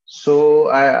 So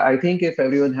I think if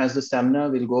everyone has the stamina,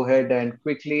 we'll go ahead and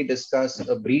quickly discuss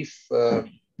a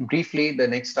briefly the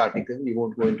next article. We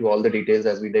won't go into all the details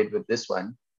as we did with this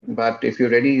one, but if you're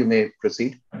ready, you may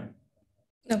proceed.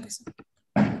 Okay, sir.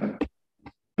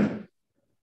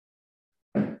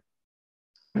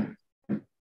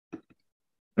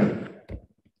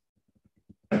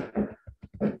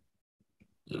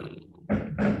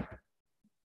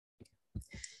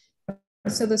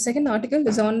 So the second article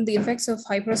is on the effects of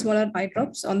hyperosmolar eye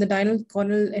drops on the diurnal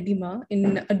corneal edema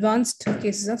in advanced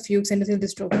cases of Fuchs endothelial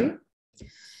dystrophy.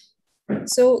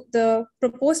 So the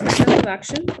proposed mechanism of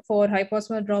action for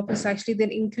hyperosmolar drop is actually the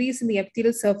increase in the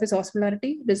epithelial surface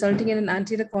osmolarity, resulting in an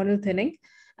anterior corneal thinning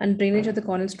and drainage of the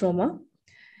corneal stroma.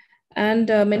 And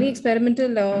many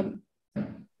experimental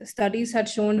studies had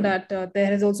shown that there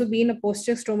has also been a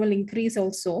posterior stromal increase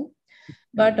also.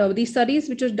 But these studies,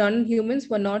 which were done in humans,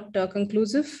 were not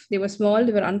conclusive. They were small,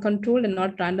 they were uncontrolled, and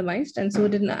not randomized, and so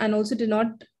also did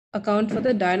not account for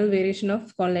the diurnal variation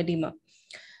of corneal edema.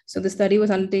 So the study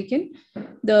was undertaken.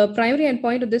 The primary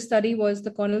endpoint of this study was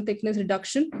the corneal thickness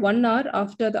reduction 1 hour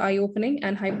after the eye opening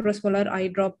and hyperosmolar eye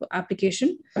drop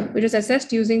application, which was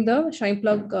assessed using the shine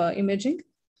plug imaging.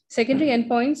 Secondary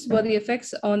endpoints were the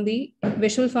effects on the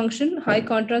visual function, high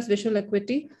contrast visual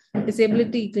acuity,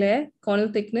 disability glare, corneal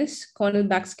thickness, corneal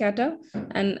backscatter,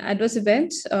 and adverse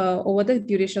events over the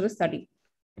duration of the study.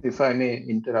 If I may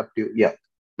interrupt you, yeah.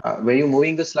 Were you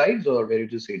moving the slides or were you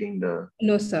just reading the?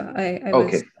 No, sir. I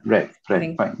okay, was right,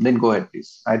 fine. Then go ahead,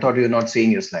 please. I thought you were not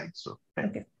seeing your slides, so. Right.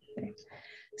 Okay.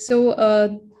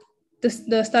 So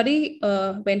the study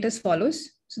went as follows.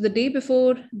 So the day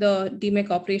before the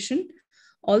DMEC operation,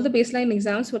 all the baseline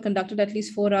exams were conducted at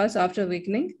least 4 hours after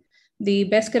awakening. The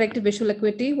best corrected visual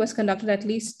acuity was conducted at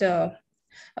least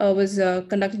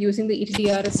conducted using the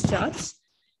ETDRS charts.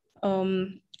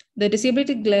 The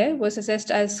disability glare was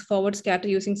assessed as forward scatter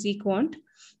using C-quant.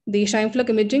 The shine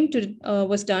plug imaging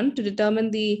was done to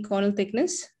determine the corneal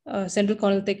thickness, central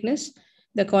corneal thickness,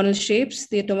 the corneal shapes,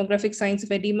 the tomographic signs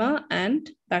of edema,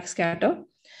 and backscatter.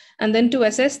 And then to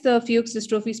assess the Fuchs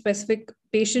dystrophy specific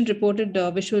patient-reported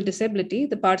visual disability,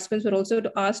 the participants were also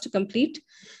asked to complete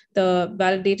the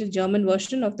validated German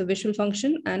version of the visual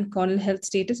function and corneal health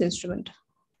status instrument.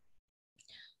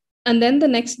 And then the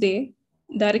next day,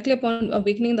 directly upon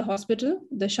awakening in the hospital,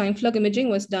 the shine plug imaging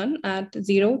was done at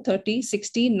 0, 30,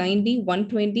 60, 90,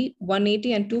 120,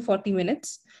 180, and 240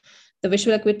 minutes. The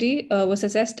visual acuity was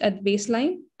assessed at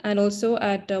baseline and also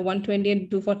at 120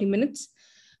 and 240 minutes.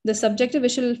 The subjective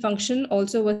visual function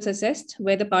also was assessed,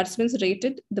 where the participants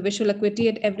rated the visual acuity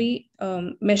at every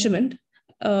measurement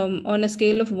on a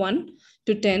scale of 1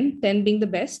 to 10, 10 being the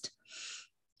best.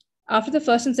 After the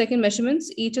first and second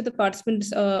measurements, each of the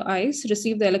participants' eyes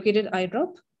received the allocated eye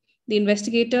drop. The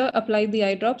investigator applied the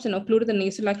eye drops and occluded the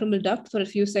nasolacrimal duct for a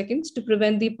few seconds to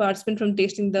prevent the participant from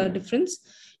tasting the difference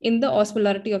in the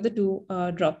osmolarity of the two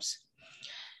drops.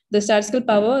 The statistical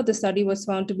power of the study was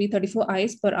found to be 34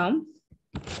 eyes per arm.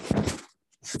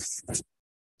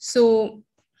 So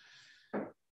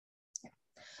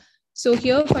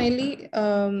here finally,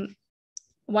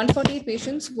 148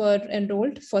 patients were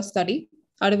enrolled for study,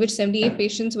 out of which 78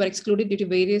 patients were excluded due to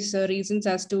various reasons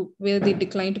as to whether they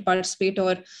declined to participate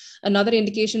or another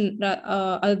indication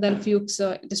other than Fuchs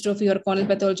dystrophy or corneal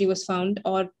pathology was found,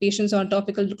 or patients on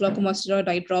topical glucocorticoid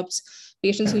eye drops,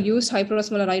 patients who used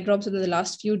hyperosmolar eye drops within the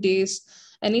last few days,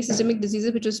 any systemic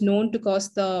diseases which was known to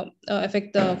cause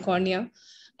affect the cornea,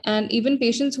 and even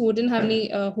patients who didn't have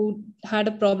any, who had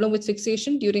a problem with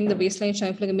fixation during the baseline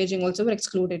shine plug imaging also were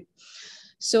excluded.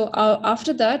 So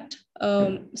after that,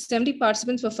 70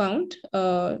 participants were found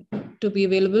to be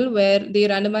available, where they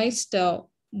randomized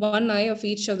one eye of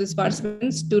each of these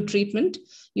participants to treatment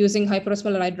using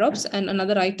hyperosmolar eye drops and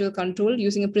another eye to control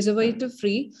using a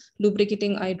preservative-free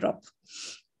lubricating eye drop.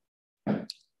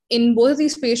 In both of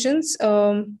these patients,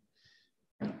 one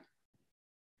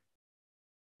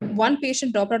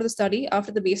patient dropped out of the study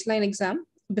after the baseline exam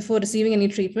before receiving any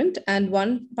treatment, and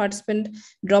one participant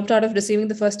dropped out of receiving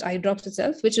the first eye drops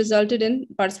itself, which resulted in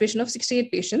participation of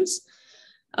 68 patients,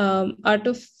 out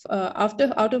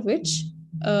of which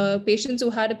patients who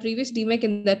had a previous DMEC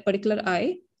in that particular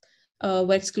eye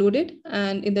were excluded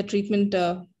and in the treatment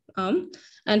arm,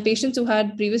 and patients who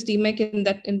had previous DMEC in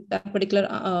that particular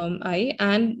eye,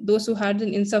 and those who had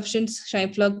an insufficient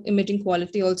shine plug imaging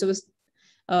quality also was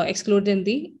excluded in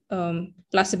the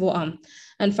placebo arm.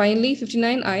 And finally,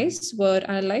 59 eyes were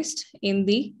analyzed in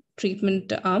the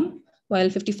treatment arm, while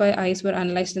 55 eyes were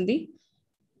analyzed in the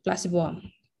placebo arm.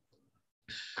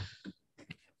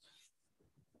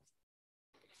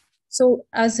 So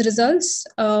as results,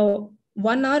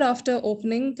 1 hour after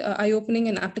eye opening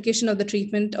and application of the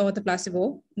treatment or the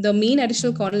placebo, the mean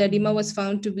additional corneal edema was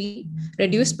found to be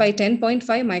reduced by 10.5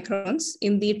 microns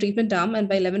in the treatment arm and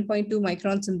by 11.2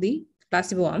 microns in the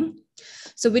placebo arm.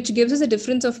 So which gives us a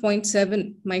difference of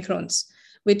 0.7 microns,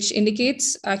 which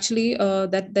indicates actually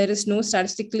that there is no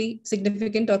statistically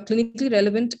significant or clinically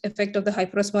relevant effect of the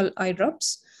hyperosmolar eye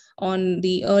drops on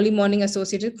the early morning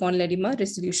associated corneal edema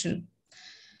resolution.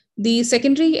 The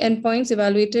secondary endpoints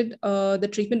evaluated the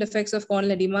treatment effects of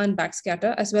corneal edema and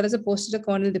backscatter, as well as a posterior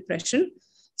corneal depression.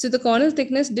 So the corneal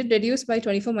thickness did reduce by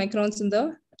 24 microns in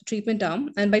the treatment arm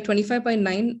and by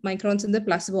 25.9 microns in the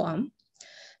placebo arm.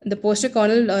 The posterior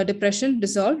corneal depression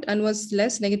dissolved and was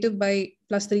less, negative by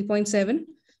plus 3.7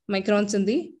 microns in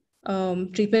the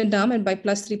treatment arm and by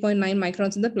plus 3.9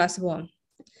 microns in the placebo arm.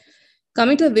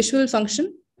 Coming to the visual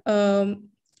function,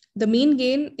 the mean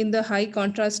gain in the high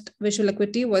contrast visual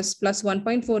acuity was plus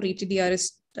 1.4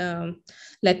 ETDRS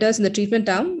letters in the treatment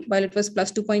arm, while it was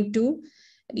plus 2.2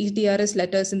 ETDRS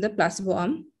letters in the placebo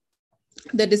arm.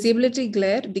 The disability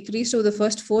glare decreased over the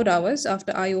first 4 hours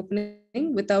after eye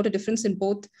opening without a difference in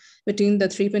both between the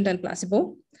treatment and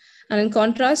placebo. And in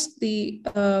contrast, the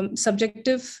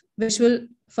subjective visual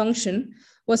function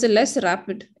was a less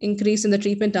rapid increase in the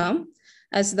treatment arm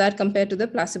as that compared to the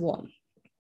placebo arm.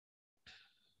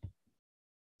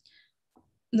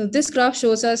 Now, this graph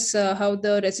shows us how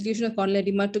the resolution of corneal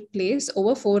edema took place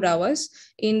over 4 hours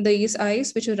in these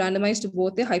eyes, which were randomized to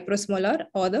both the hyperosmolar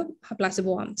or the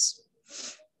placebo arms.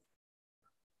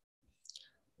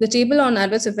 The table on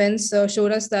adverse events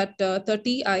showed us that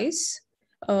 30 adverse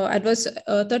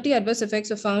effects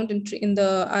were found in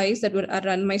the eyes that were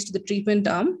randomized to the treatment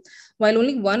arm, while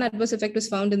only one adverse effect was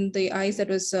found in the eyes that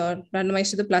was randomized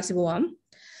to the placebo arm.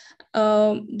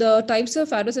 The types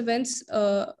of adverse events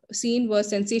seen were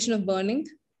sensation of burning,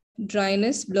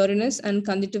 dryness, blurriness, and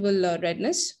conjunctival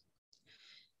redness.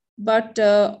 But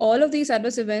all of these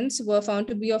adverse events were found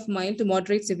to be of mild to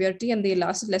moderate severity, and they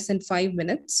lasted less than 5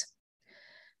 minutes.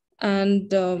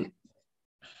 And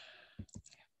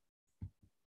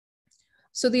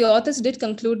so the authors did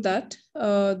conclude that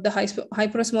the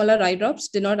hyperosmolar eye drops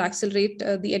did not accelerate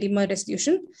the edema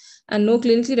resolution, and no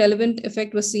clinically relevant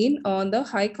effect was seen on the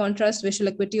high contrast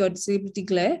visual acuity or disability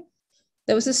glare.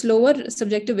 There was a slower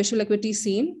subjective visual acuity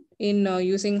seen in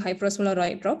using hyperosmolar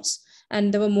eye drops,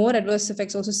 and there were more adverse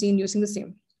effects also seen using the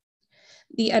same.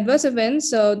 The adverse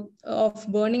events of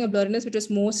burning or blurriness, which was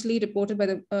mostly reported by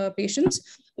the patients,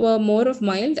 were more of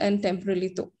mild and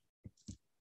temporarily though.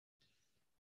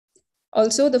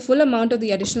 Also, the full amount of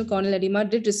the additional corneal edema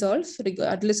did resolve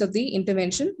regardless of the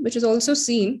intervention, which is also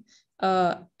seen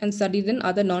and studied in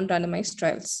other non-randomized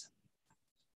trials.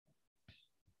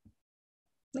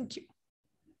 Thank you.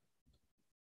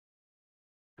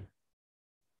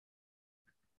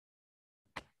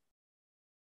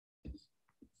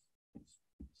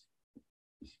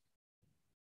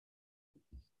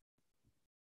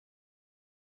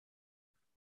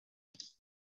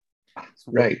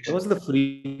 So Right. what was the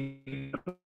frequency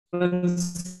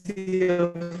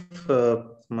of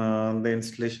the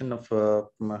installation of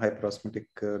hyperosmotic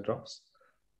drops?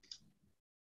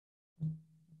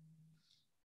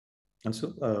 And so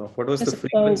what was the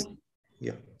frequency?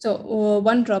 Yeah. So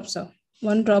 1 drop, sir.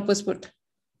 1 drop was put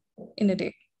in a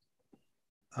day.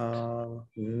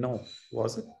 No,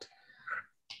 was it?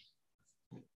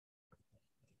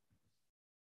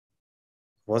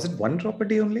 Was it 1 drop a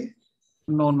day only?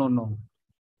 No.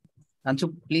 And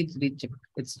so please recheck.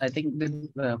 I think they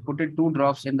put it 2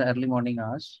 drops in the early morning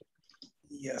hours.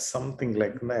 Yeah, something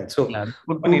like that. So yeah,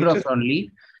 put 2 drops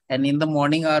only, and in the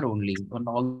morning hour only on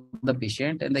all the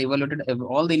patient, and they evaluated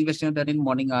all the investigations in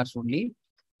morning hours only.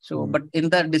 So, but in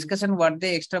the discussion, what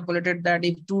they extrapolated that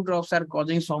if 2 drops are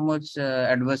causing so much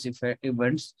adverse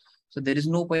events, so there is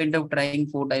no point of trying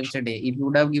 4 times a day. If you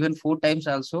would have given 4 times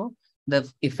also,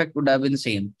 the effect would have been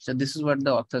same. So this is what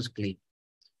the authors claim.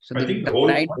 So I think the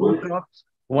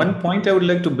one point I would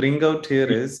like to bring out here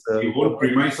is the whole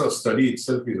premise of study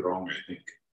itself is wrong, I think,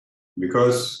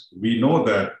 because we know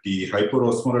that the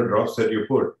hyperosmolar drops that you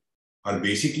put are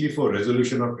basically for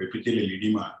resolution of epithelial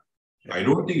edema. I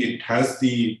don't think it has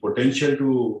the potential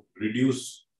to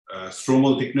reduce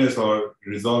stromal thickness or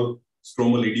resolve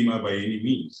stromal edema by any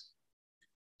means.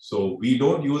 So we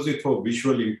don't use it for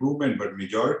visual improvement, but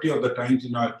majority of the times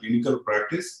in our clinical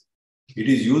practice, it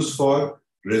is used for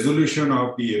resolution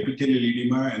of the epithelial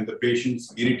edema and the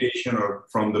patient's irritation or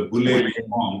from the bullae which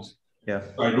forms. Yeah.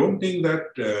 So I don't think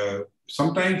that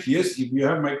sometimes, yes, if you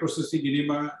have microcystic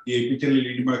edema, the epithelial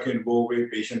edema can go away,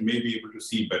 patient may be able to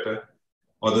see better.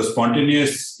 Or the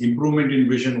spontaneous improvement in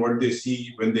vision, what they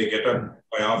see when they get up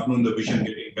by afternoon, the vision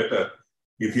getting better.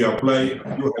 If you apply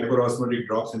a few hyperosmotic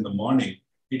drops in the morning,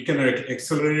 it can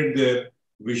accelerate their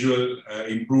visual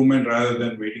improvement rather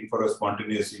than waiting for a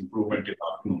spontaneous improvement in the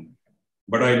afternoon.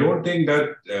 But I don't think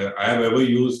that I have ever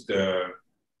used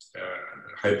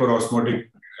hyperosmotic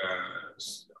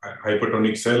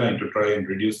hypertonic saline to try and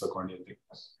reduce the corneal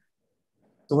thickness.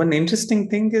 So one interesting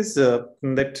thing is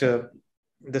that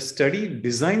the study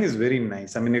design is very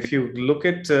nice. I mean, if you look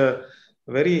at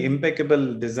very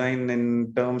impeccable design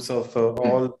in terms of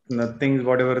all things,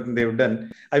 whatever they've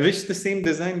done. I wish the same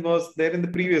design was there in the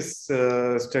previous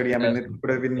study. I mean, it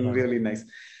would have been really nice.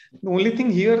 The only thing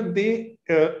here, they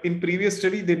in previous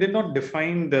study, they did not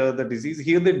define the disease.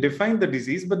 Here they defined the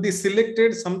disease, but they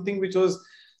selected something which was,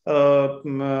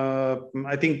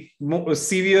 I think, more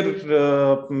severe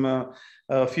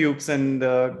fuchs and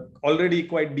already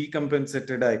quite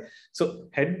decompensated eye. So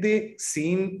had they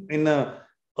seen in a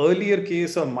earlier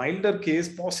case or milder case,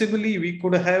 possibly we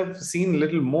could have seen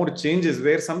little more changes.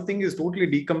 Where something is totally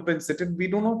decompensated, we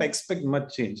do not expect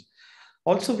much change.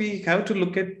 Also, we have to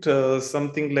look at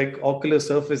something like ocular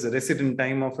surface resident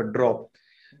time of a drop.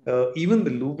 Even the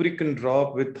lubricant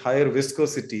drop with higher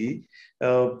viscosity,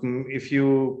 if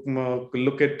you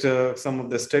look at some of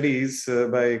the studies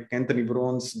by Anthony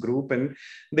Brown's group, and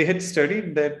they had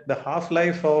studied that the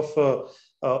half-life of a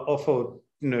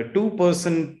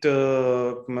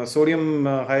 2% sodium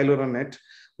hyaluronate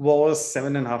was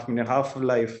 7.5 minutes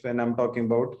half-life, and I'm talking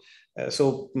about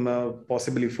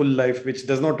possibly full life, which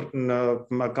does not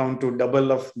account to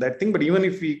double of that thing. But even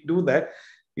if we do that,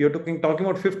 you're talking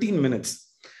about 15 minutes.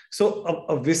 So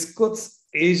a viscous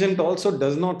agent also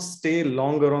does not stay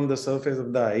longer on the surface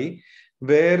of the eye,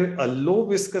 where a low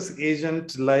viscous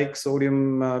agent like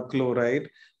sodium chloride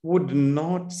would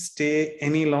not stay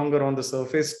any longer on the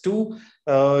surface to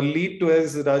lead to,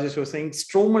 as Rajesh was saying,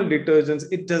 stromal detergents.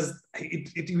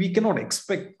 We cannot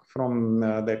expect from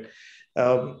that.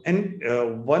 And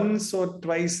once or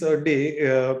twice a day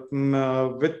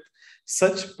with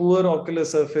such poor ocular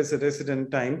surface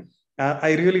resident time,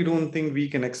 I really don't think we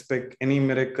can expect any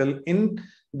miracle in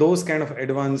those kind of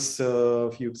advanced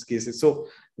fuchs cases. So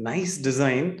nice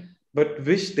design, but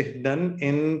wish they'd done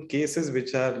in cases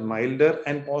which are milder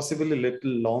and possibly a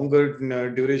little longer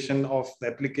duration of the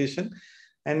application.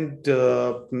 And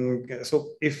so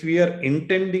if we are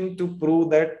intending to prove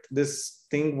that this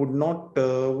thing would not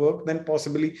work, then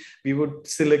possibly we would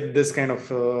select this kind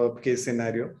of case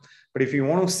scenario. But if you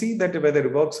want to see that whether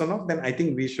it works or not, then I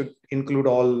think we should include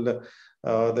all the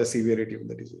severity of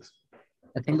the disease.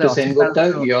 I think Dr.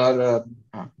 Sengupta,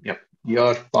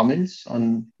 your comments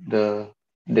on the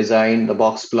design, the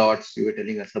box plots you were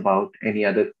telling us about, any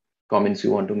other comments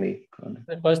you want to make?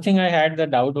 The first thing I had the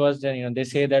doubt was that, they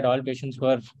say that all patients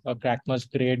were Crackmus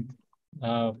grade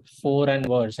 4 and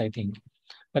worse, I think.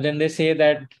 But then they say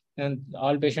that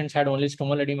all patients had only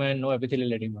stromal edema and no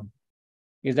epithelial edema.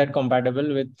 Is that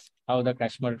compatible with how the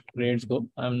Kashmir grades go?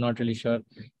 I'm not really sure.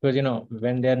 Because,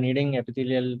 when they're needing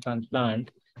epithelial transplant,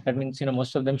 that means,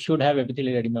 most of them should have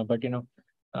epithelial edema. But,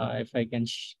 if I can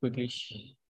quickly,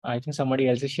 I think somebody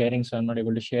else is sharing, so I'm not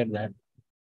able to share that.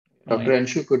 Dr.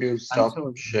 Anshu, could you stop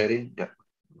sharing?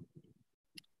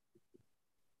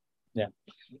 Yeah.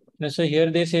 So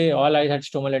here they say all eyes had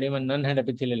stromal edema, none had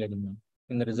epithelial edema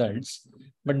in the results.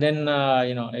 But then,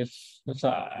 so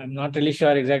I'm not really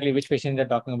sure exactly which patients they're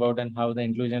talking about and how the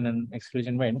inclusion and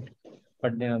exclusion went.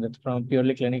 But, that's from a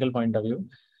purely clinical point of view.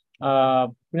 There are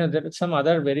some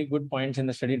other very good points in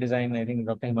the study design. I think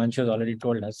Dr. Himanshu has already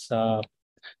told us.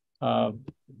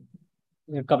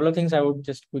 A couple of things I would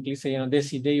just quickly say.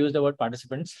 They use the word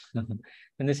participants.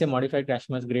 When they say modified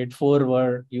Kashmir's grade 4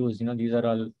 were used, these are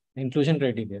all inclusion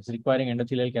criteria requiring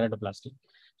endothelial keratoplasty.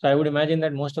 So I would imagine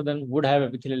that most of them would have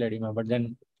epithelial edema, but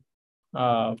then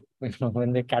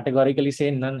when they categorically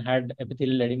say none had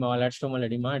epithelial edema, all had stromal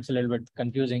edema, it's a little bit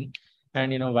confusing.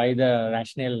 And why the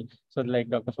rationale? So like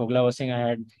Dr. Fogla was saying,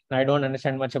 I don't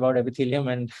understand much about epithelium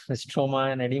and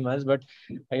stroma and edemas, but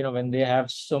when they have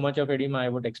so much of edema, I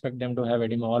would expect them to have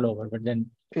edema all over. But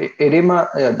then edema,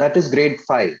 that is grade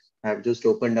 5. I've just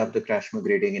opened up the Kashmir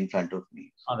grading in front of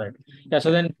me. All right. Yeah.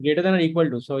 So then greater than or equal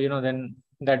to. So then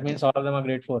that means all of them are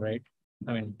grade 4, right?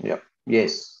 I mean. Yeah.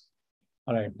 Yes.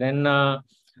 All right. Then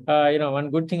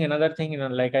one good thing, another thing,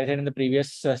 like I said in the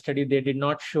previous study, they did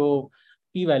not show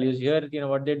p-values. Here,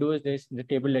 what they do is the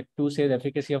table 2 says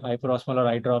efficacy of hyperosmolar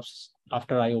eye drops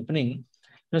after eye opening.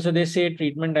 So they say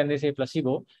treatment and they say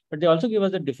placebo, but they also give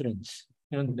us the difference.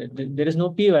 There is no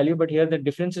p-value, but here the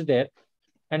difference is there.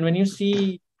 And when you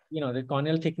see, the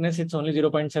corneal thickness, it's only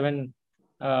 0.7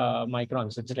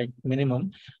 microns. It's like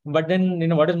minimum. But then,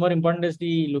 what is more important is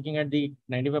looking at the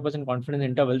 95% confidence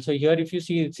interval. So here, if you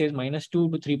see, it says -2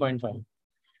 to 3.5.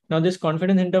 Now, this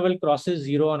confidence interval crosses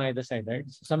 0 on either side, right?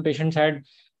 Some patients had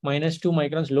 -2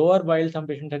 microns lower, while some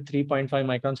patients had 3.5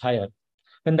 microns higher.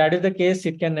 When that is the case,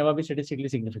 it can never be statistically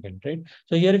significant, right?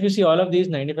 So here, if you see all of these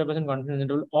 95% confidence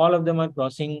interval, all of them are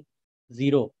crossing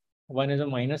 0. One is a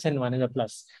minus and one is a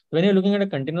plus. When you're looking at a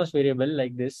continuous variable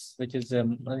like this, which is,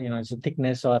 it's a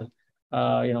thickness or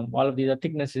all of these are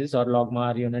thicknesses or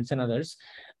logMAR units and others.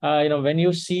 When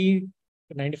you see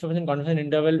 95% confidence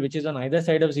interval, which is on either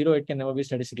side of 0, it can never be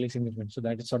statistically significant. So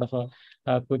that is sort of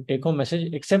a quick take-home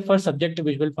message, except for subjective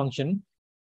visual function,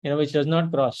 which does not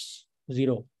cross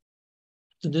 0.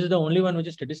 So this is the only one which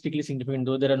is statistically significant,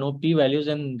 though there are no p-values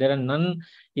and there are none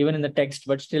even in the text,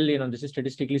 but still, this is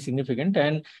statistically significant.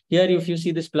 And here, if you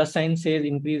see this plus sign says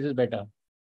increase is better,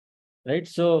 right?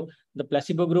 So the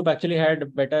placebo group actually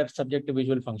had better subjective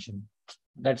visual function.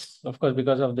 That's, of course,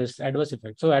 because of this adverse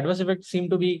effect. So adverse effects seem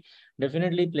to be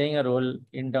definitely playing a role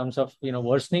in terms of,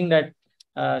 worsening that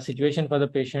situation for the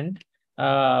patient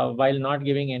while not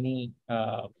giving any,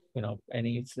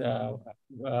 any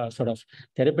sort of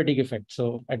therapeutic effect.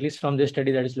 So at least from this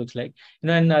study, that looks like,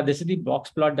 and this is the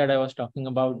box plot that I was talking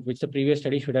about, which the previous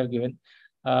study should have given.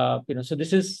 So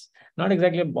this is not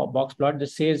exactly a box plot.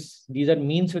 This says these are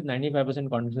means with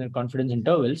 95% confidence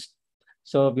intervals.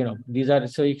 So, these are,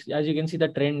 so as you can see, the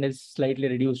trend is slightly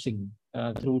reducing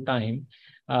through time.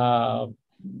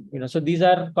 So these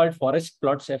are called forest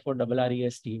plots,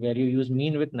 FORREST, where you use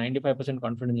mean with 95%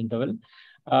 confidence interval.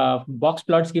 Box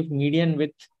plots give median with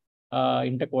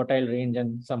interquartile range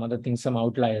and some other things, some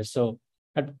outliers. So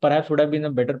that perhaps would have been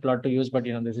a better plot to use, but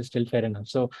this is still fair enough.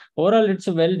 So overall, it's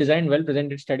a well-designed,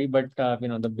 well-presented study, but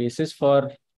the basis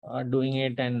for doing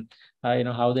it and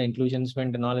how the inclusions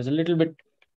went and all is a little bit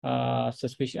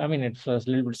suspicious. I mean, it's a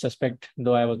little bit suspect,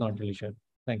 though I was not really sure.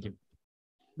 Thank you.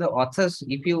 The authors,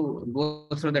 if you go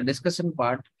through the discussion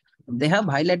part, they have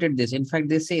highlighted this. In fact,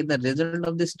 they say the result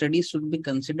of the study should be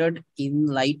considered in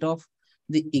light of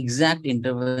the exact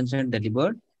intervention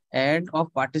delivered and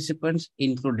of participants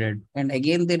included. And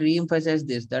again, they re-emphasize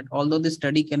this, that although the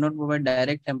study cannot provide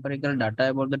direct empirical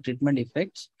data about the treatment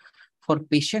effects for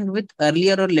patients with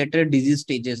earlier or later disease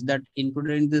stages that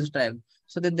included in this trial.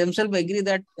 So they themselves agree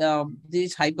that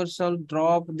this hypersol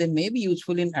drop, they may be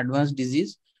useful in advanced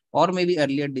disease or maybe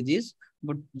earlier disease,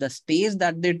 but the stage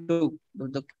that they took,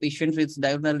 the patients with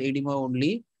diurnal edema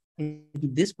only, in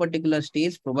this particular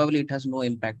stage, probably it has no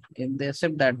impact. And they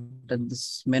accept that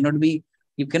this may not be,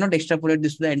 you cannot extrapolate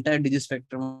this to the entire disease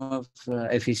spectrum of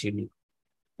FECD.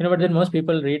 But then most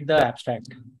people read the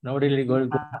abstract. Nobody really goes.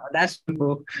 That's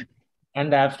true.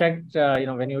 And the abstract,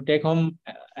 when you take home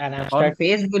an abstract. On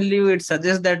face value, it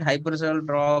suggests that hypersol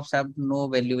drops have no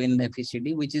value in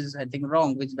FECD, which is, I think,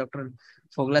 wrong, which Dr.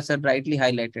 Fogla sir rightly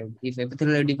highlighted. If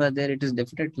epithelial edema is there, it is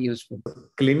definitely useful.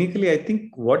 Clinically, I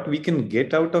think what we can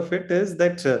get out of it is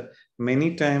that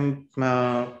many times,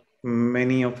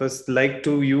 many of us like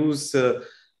to use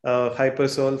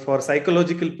hypersol for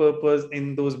psychological purpose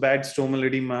in those bad stromal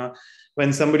edema.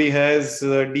 When somebody has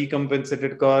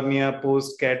decompensated cornea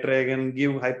post cataract and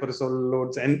give hypersol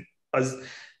loads and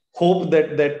hope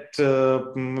that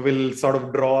will sort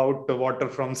of draw out the water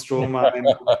from stroma.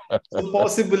 And so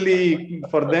possibly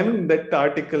for them, that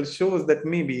article shows that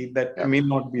maybe that may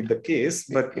not be the case.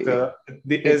 But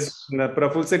as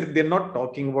Praful said, they're not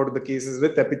talking about the cases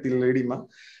with epithelial edema.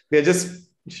 They're just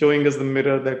showing us the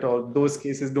mirror that all those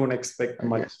cases don't expect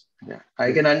much. Yeah.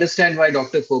 I can understand why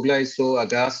Dr. Fogla is so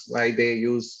aghast why they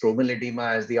use stromal edema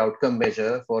as the outcome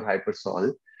measure for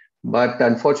hypersol. But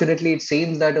unfortunately, it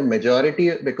seems that a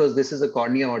majority, because this is a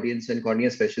cornea audience and cornea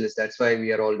specialist, that's why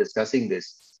we are all discussing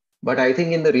this. But I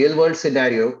think in the real world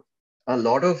scenario, a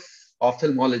lot of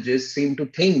ophthalmologists seem to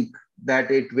think that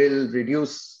it will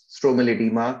reduce stromal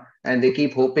edema and they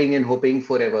keep hoping and hoping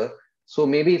forever. So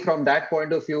maybe from that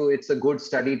point of view, it's a good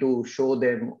study to show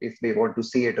them if they want to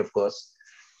see it, of course.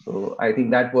 So I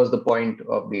think that was the point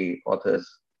of the authors.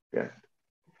 Yeah.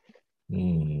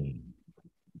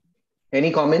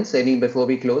 Any comments? Any before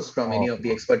we close from any of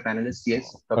the expert panelists?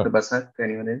 Yes, Dr. Basant,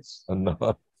 anyone else?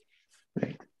 No.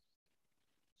 Right.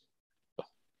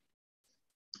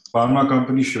 Pharma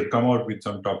companies should come out with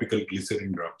some topical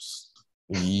glycerin drops.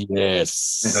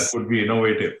 Yes. That would be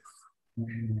innovative.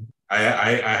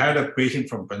 I had a patient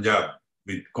from Punjab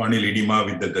with corneal edema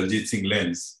with the Daljit Singh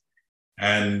lens.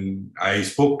 And I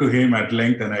spoke to him at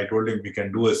length and I told him we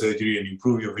can do a surgery and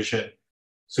improve your vision.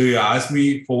 So he asked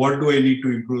me, for what do I need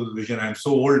to improve vision? I'm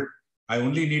so old. I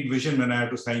only need vision when I have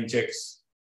to sign checks.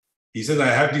 He says, I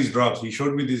have these drops. He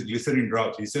showed me these glycerin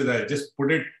drops. He says, I just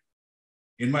put it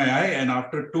in my eye and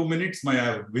after 2 minutes,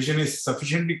 my vision is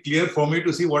sufficiently clear for me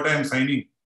to see what I am signing.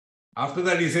 After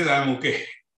that, he says, I'm okay.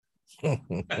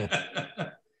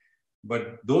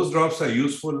 But those drops are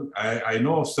useful. I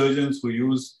know of surgeons who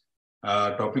use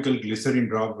topical glycerin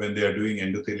drop when they are doing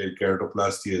endothelial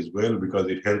keratoplasty as well, because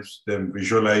it helps them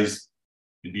visualize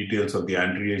the details of the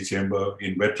anterior chamber.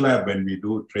 In wet lab, when we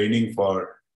do training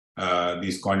for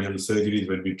these corneal surgeries,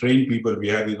 when we train people, we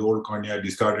have these old cornea,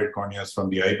 discarded corneas from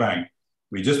the eye bank.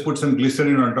 We just put some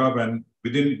glycerin on top, and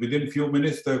within few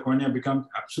minutes, the cornea becomes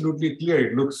absolutely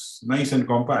clear. It looks nice and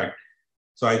compact.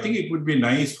 So I think it would be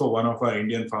nice for one of our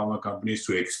Indian pharma companies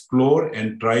to explore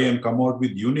and try and come out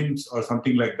with unims or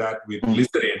something like that with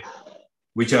glycerin,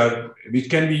 which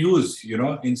can be used,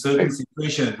 in certain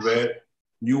situations where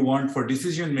you want for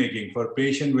decision making. For a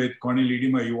patient with corneal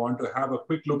edema, you want to have a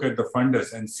quick look at the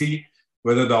fundus and see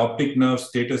whether the optic nerve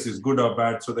status is good or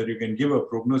bad, so that you can give a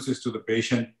prognosis to the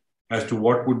patient as to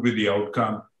what would be the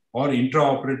outcome. Or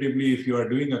intraoperatively, if you are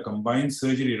doing a combined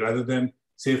surgery, rather than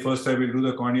say, first I will do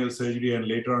the corneal surgery and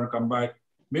later on come back,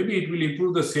 maybe it will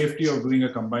improve the safety of doing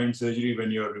a combined surgery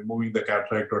when you're removing the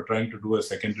cataract or trying to do a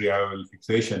secondary IOL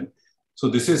fixation. So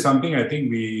this is something I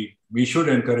think we should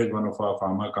encourage one of our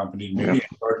pharma companies. Maybe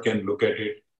Edward can look at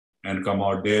it and come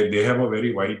out. They have a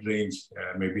very wide range.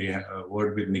 Maybe a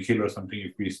word with Nikhil or something.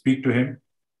 If we speak to him,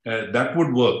 that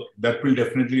would work. That will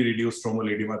definitely reduce stromal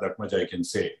edema. That much I can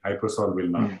say. Hypersol will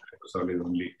not. Hypersol is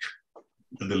only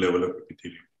at the level of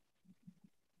epithelium.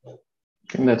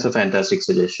 That's a fantastic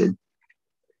suggestion.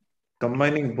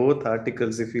 Combining both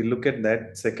articles, if you look at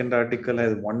that, second article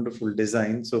has wonderful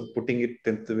design. So putting it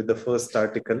with the first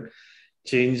article,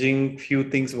 changing few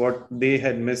things, what they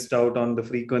had missed out on the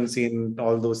frequency and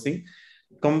all those things,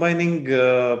 combining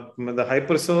the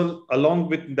hypersol along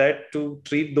with that to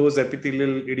treat those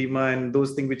epithelial edema and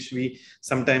those things which we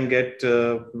sometimes get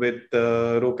with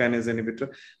rho kinase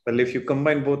inhibitor. Well, if you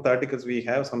combine both articles, we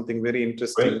have something very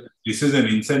interesting. Well, this is an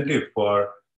incentive for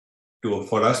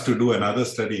us to do another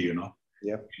study,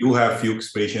 Yeah. You have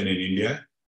Fuchs patient in India,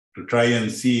 to try and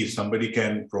see if somebody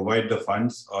can provide the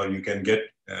funds, or you can get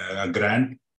a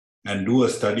grant and do a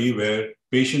study where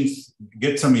patients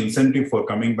get some incentive for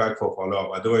coming back for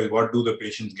follow-up. Otherwise, what do the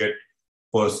patients get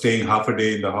for staying half a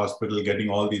day in the hospital, getting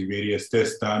all these various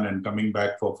tests done and coming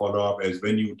back for follow-up as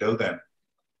when you tell them?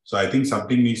 So I think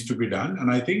something needs to be done,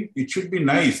 and I think it should be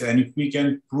nice. And if we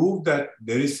can prove that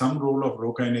there is some role of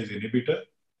rho kinase inhibitor,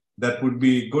 that would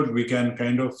be good. We can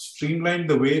kind of streamline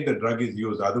the way the drug is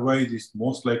used. Otherwise, it's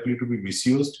most likely to be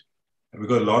misused,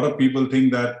 because a lot of people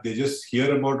think that they just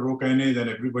hear about rho kinase and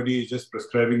everybody is just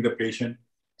prescribing the patient.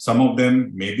 Some of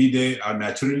them, maybe they are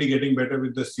naturally getting better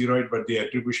with the steroid, but the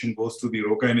attribution goes to the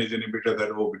rho kinase inhibitor that,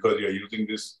 because you're using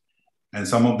this. And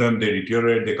some of them, they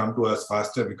deteriorate, they come to us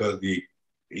faster because the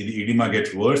edema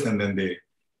gets worse and then they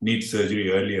need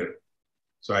surgery earlier.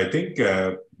 So I think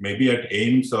maybe at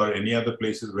AIMS or any other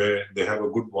places where they have a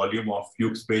good volume of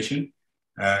Fuchs patient,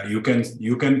 you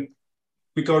can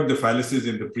pick out the fallacies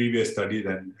in the previous studies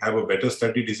and have a better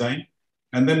study design,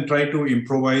 and then try to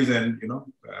improvise and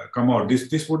come out.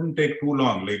 This wouldn't take too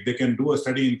long. Like, they can do a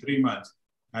study in 3 months.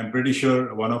 I'm pretty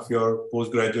sure one of your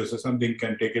postgraduates or something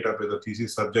can take it up as a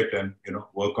thesis subject and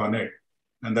work on it,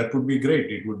 and that would be great.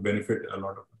 It would benefit a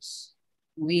lot of us.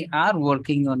 We are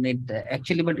working on it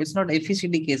actually, but it's not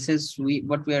FECD cases.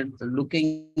 But we are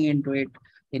looking into it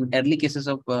in early cases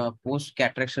of post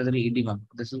cataract surgery edema.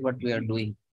 This is what we are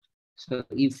doing. So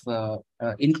if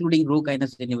including rho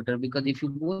kinase inhibitor, because if you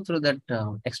go through that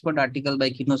expert article by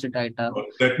Kinosita,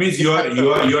 that means you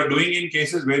are doing in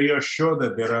cases where you are sure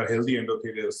that there are healthy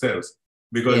endothelial cells,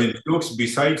 because in Fuchs,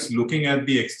 besides looking at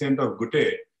the extent of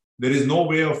Gutte, there is no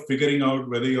way of figuring out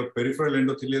whether your peripheral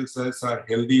endothelial cells are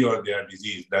healthy or they are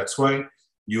diseased. That's why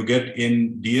you get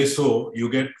in DSO,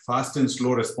 you get fast and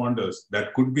slow responders.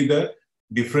 That could be the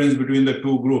difference between the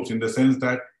two groups, in the sense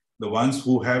that the ones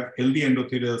who have healthy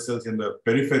endothelial cells in the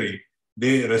periphery,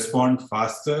 they respond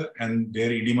faster and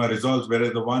their edema resolves,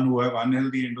 whereas the one who have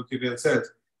unhealthy endothelial cells,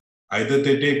 either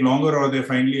they take longer or they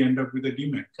finally end up with a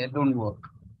DMAC. They don't work.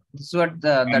 This is what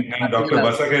and Dr.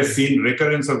 Basak has seen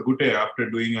recurrence of Gutte after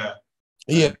doing a...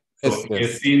 Yes. So he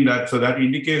has seen that. So that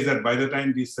indicates that by the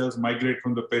time these cells migrate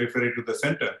from the periphery to the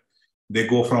center, they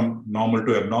go from normal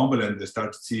to abnormal and they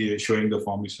start showing the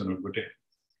formation of Gutte.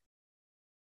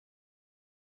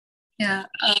 Yeah,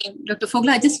 Dr.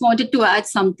 Fogler, I just wanted to add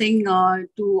something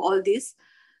to all this.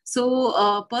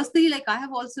 So personally, like, I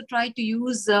have also tried to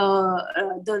use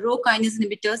the rho kinase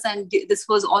inhibitors, and this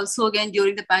was also again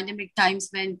during the pandemic times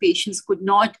when patients could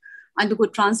not undergo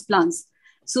transplants.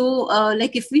 So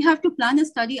like, if we have to plan a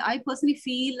study, I personally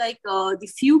feel like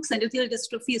the Fuchs endothelial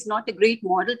dystrophy is not a great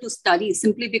model to study,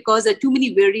 simply because there are too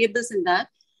many variables in that.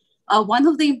 One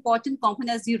of the important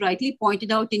components, as you rightly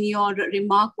pointed out in your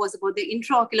remark, was about the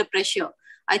intraocular pressure.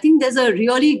 I think there's a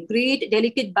really great,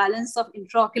 delicate balance of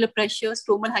intraocular pressure,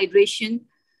 stromal hydration,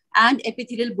 and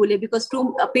epithelial bullae, because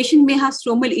a patient may have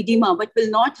stromal edema, but will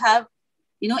not have,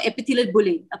 epithelial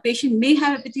bullae. A patient may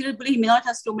have epithelial bullae, he may not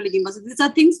have stromal edema. So these are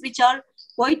things which are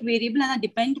quite variable and are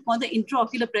dependent upon the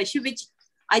intraocular pressure, which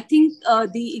I think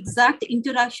the exact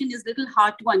interaction is a little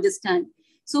hard to understand.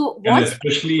 So And what,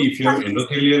 especially if your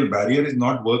endothelial barrier is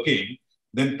not working,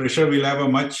 then pressure will have a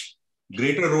much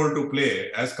greater role to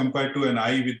play as compared to an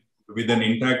eye with an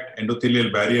intact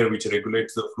endothelial barrier, which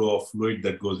regulates the flow of fluid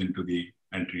that goes into the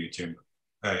anterior chamber,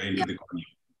 into the cornea.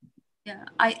 Yeah,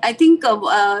 I think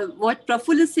what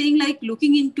Praful is saying, like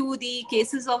looking into the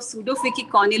cases of pseudophakic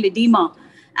corneal edema,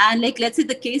 and like let's say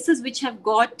the cases which have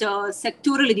got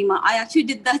sectoral edema. I actually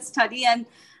did that study, and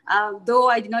though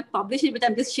I did not publish it, but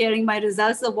I'm just sharing my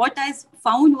results. So what I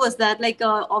found was that, like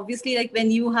obviously, like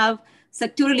when you have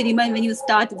sectoral edema and when you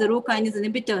start the rho kinase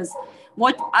inhibitors,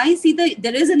 what I see that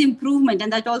there is an improvement,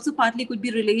 and that also partly could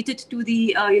be related to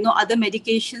the other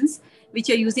medications which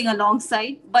you're using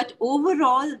alongside. But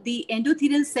overall, the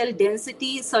endothelial cell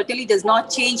density certainly does not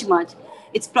change much.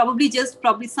 It's probably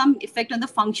some effect on the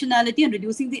functionality and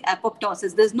reducing the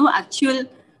apoptosis. There's no actual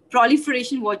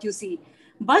proliferation what you see.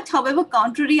 But however,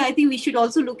 contrary, I think we should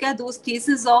also look at those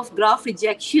cases of graft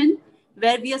rejection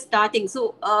where we are starting.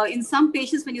 So in some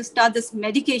patients, when you start this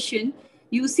medication,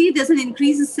 you see there's an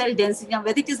increase in cell density. Now,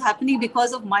 whether it is happening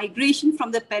because of migration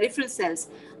from the peripheral cells,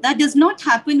 that does not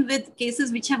happen with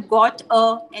cases which have got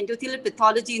endothelial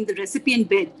pathology in the recipient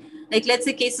bed. Like let's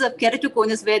say cases of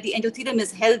keratoconus where the endothelium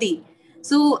is healthy.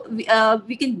 So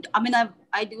we can, I mean,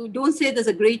 I don't say there's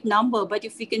a great number, but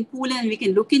if we can pool in and we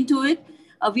can look into it,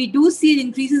 we do see an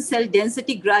increase in cell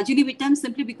density gradually with time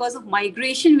simply because of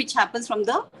migration which happens from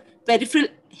the peripheral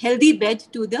healthy bed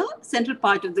to the central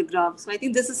part of the graft. So I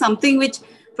think this is something which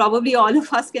probably all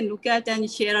of us can look at and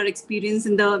share our experience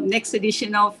in the next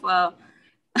edition of rho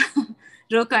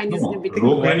kinase inhibitors.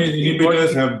 Rho kinase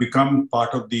inhibitors have become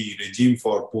part of the regime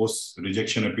for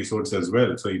post-rejection episodes as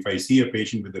well. So if I see a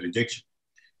patient with a rejection,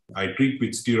 I treat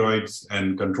with steroids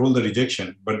and control the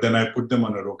rejection, but then I put them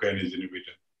on a rho kinase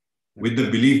inhibitor with the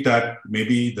belief that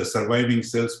maybe the surviving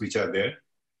cells which are there,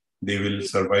 they will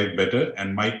survive better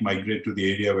and might migrate to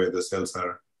the area where the cells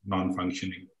are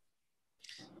non-functioning.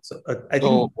 So I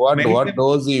think what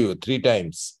dose you 3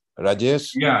 times,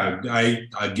 Rajesh? Yeah,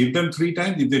 I give them 3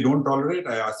 times. If they don't tolerate,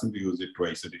 I ask them to use it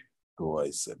twice a day.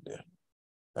 Twice a day.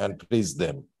 And freeze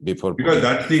them before. Because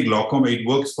that's the glaucoma. It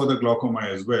works for the glaucoma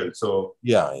as well. So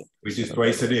yeah, which is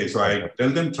twice a day. So I tell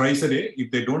them thrice a day.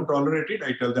 If they don't tolerate it,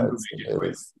 I tell them to make it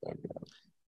twice.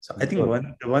 So I think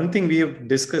one thing we have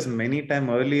discussed many times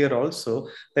earlier also,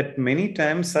 that many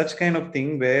times such kind of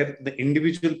thing where the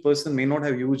individual person may not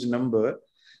have huge number,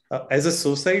 as a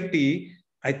society,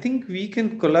 I think we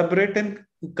can collaborate and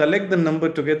collect the number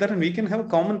together and we can have a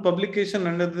common publication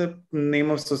under the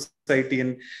name of society.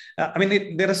 And I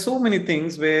mean, there are so many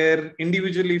things where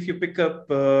individually, if you pick up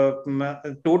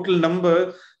total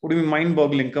number would be mind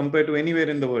boggling compared to anywhere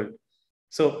in the world.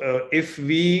 So if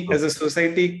we as a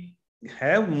society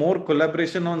have more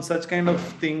collaboration on such kind of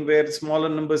thing where smaller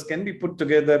numbers can be put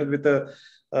together with a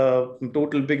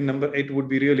total big number, it would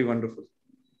be really wonderful.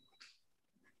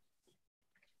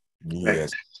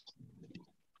 Yes.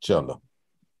 Chalo.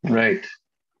 Right.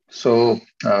 So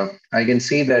I can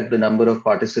see that the number of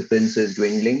participants is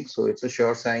dwindling. So it's a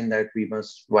sure sign that we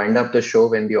must wind up the show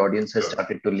when the audience has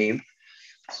started to leave.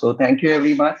 So thank you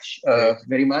very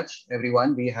much,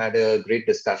 everyone. We had a great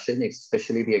discussion,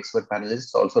 especially the expert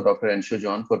panelists, also Dr. Anshu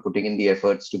John for putting in the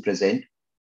efforts to present.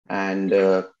 And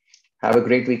have a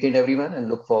great weekend, everyone, and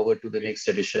look forward to the next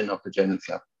edition of the Journal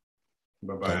Club.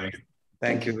 Bye-bye.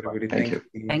 Thank you, everybody. Thank you.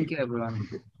 Thank you, everyone.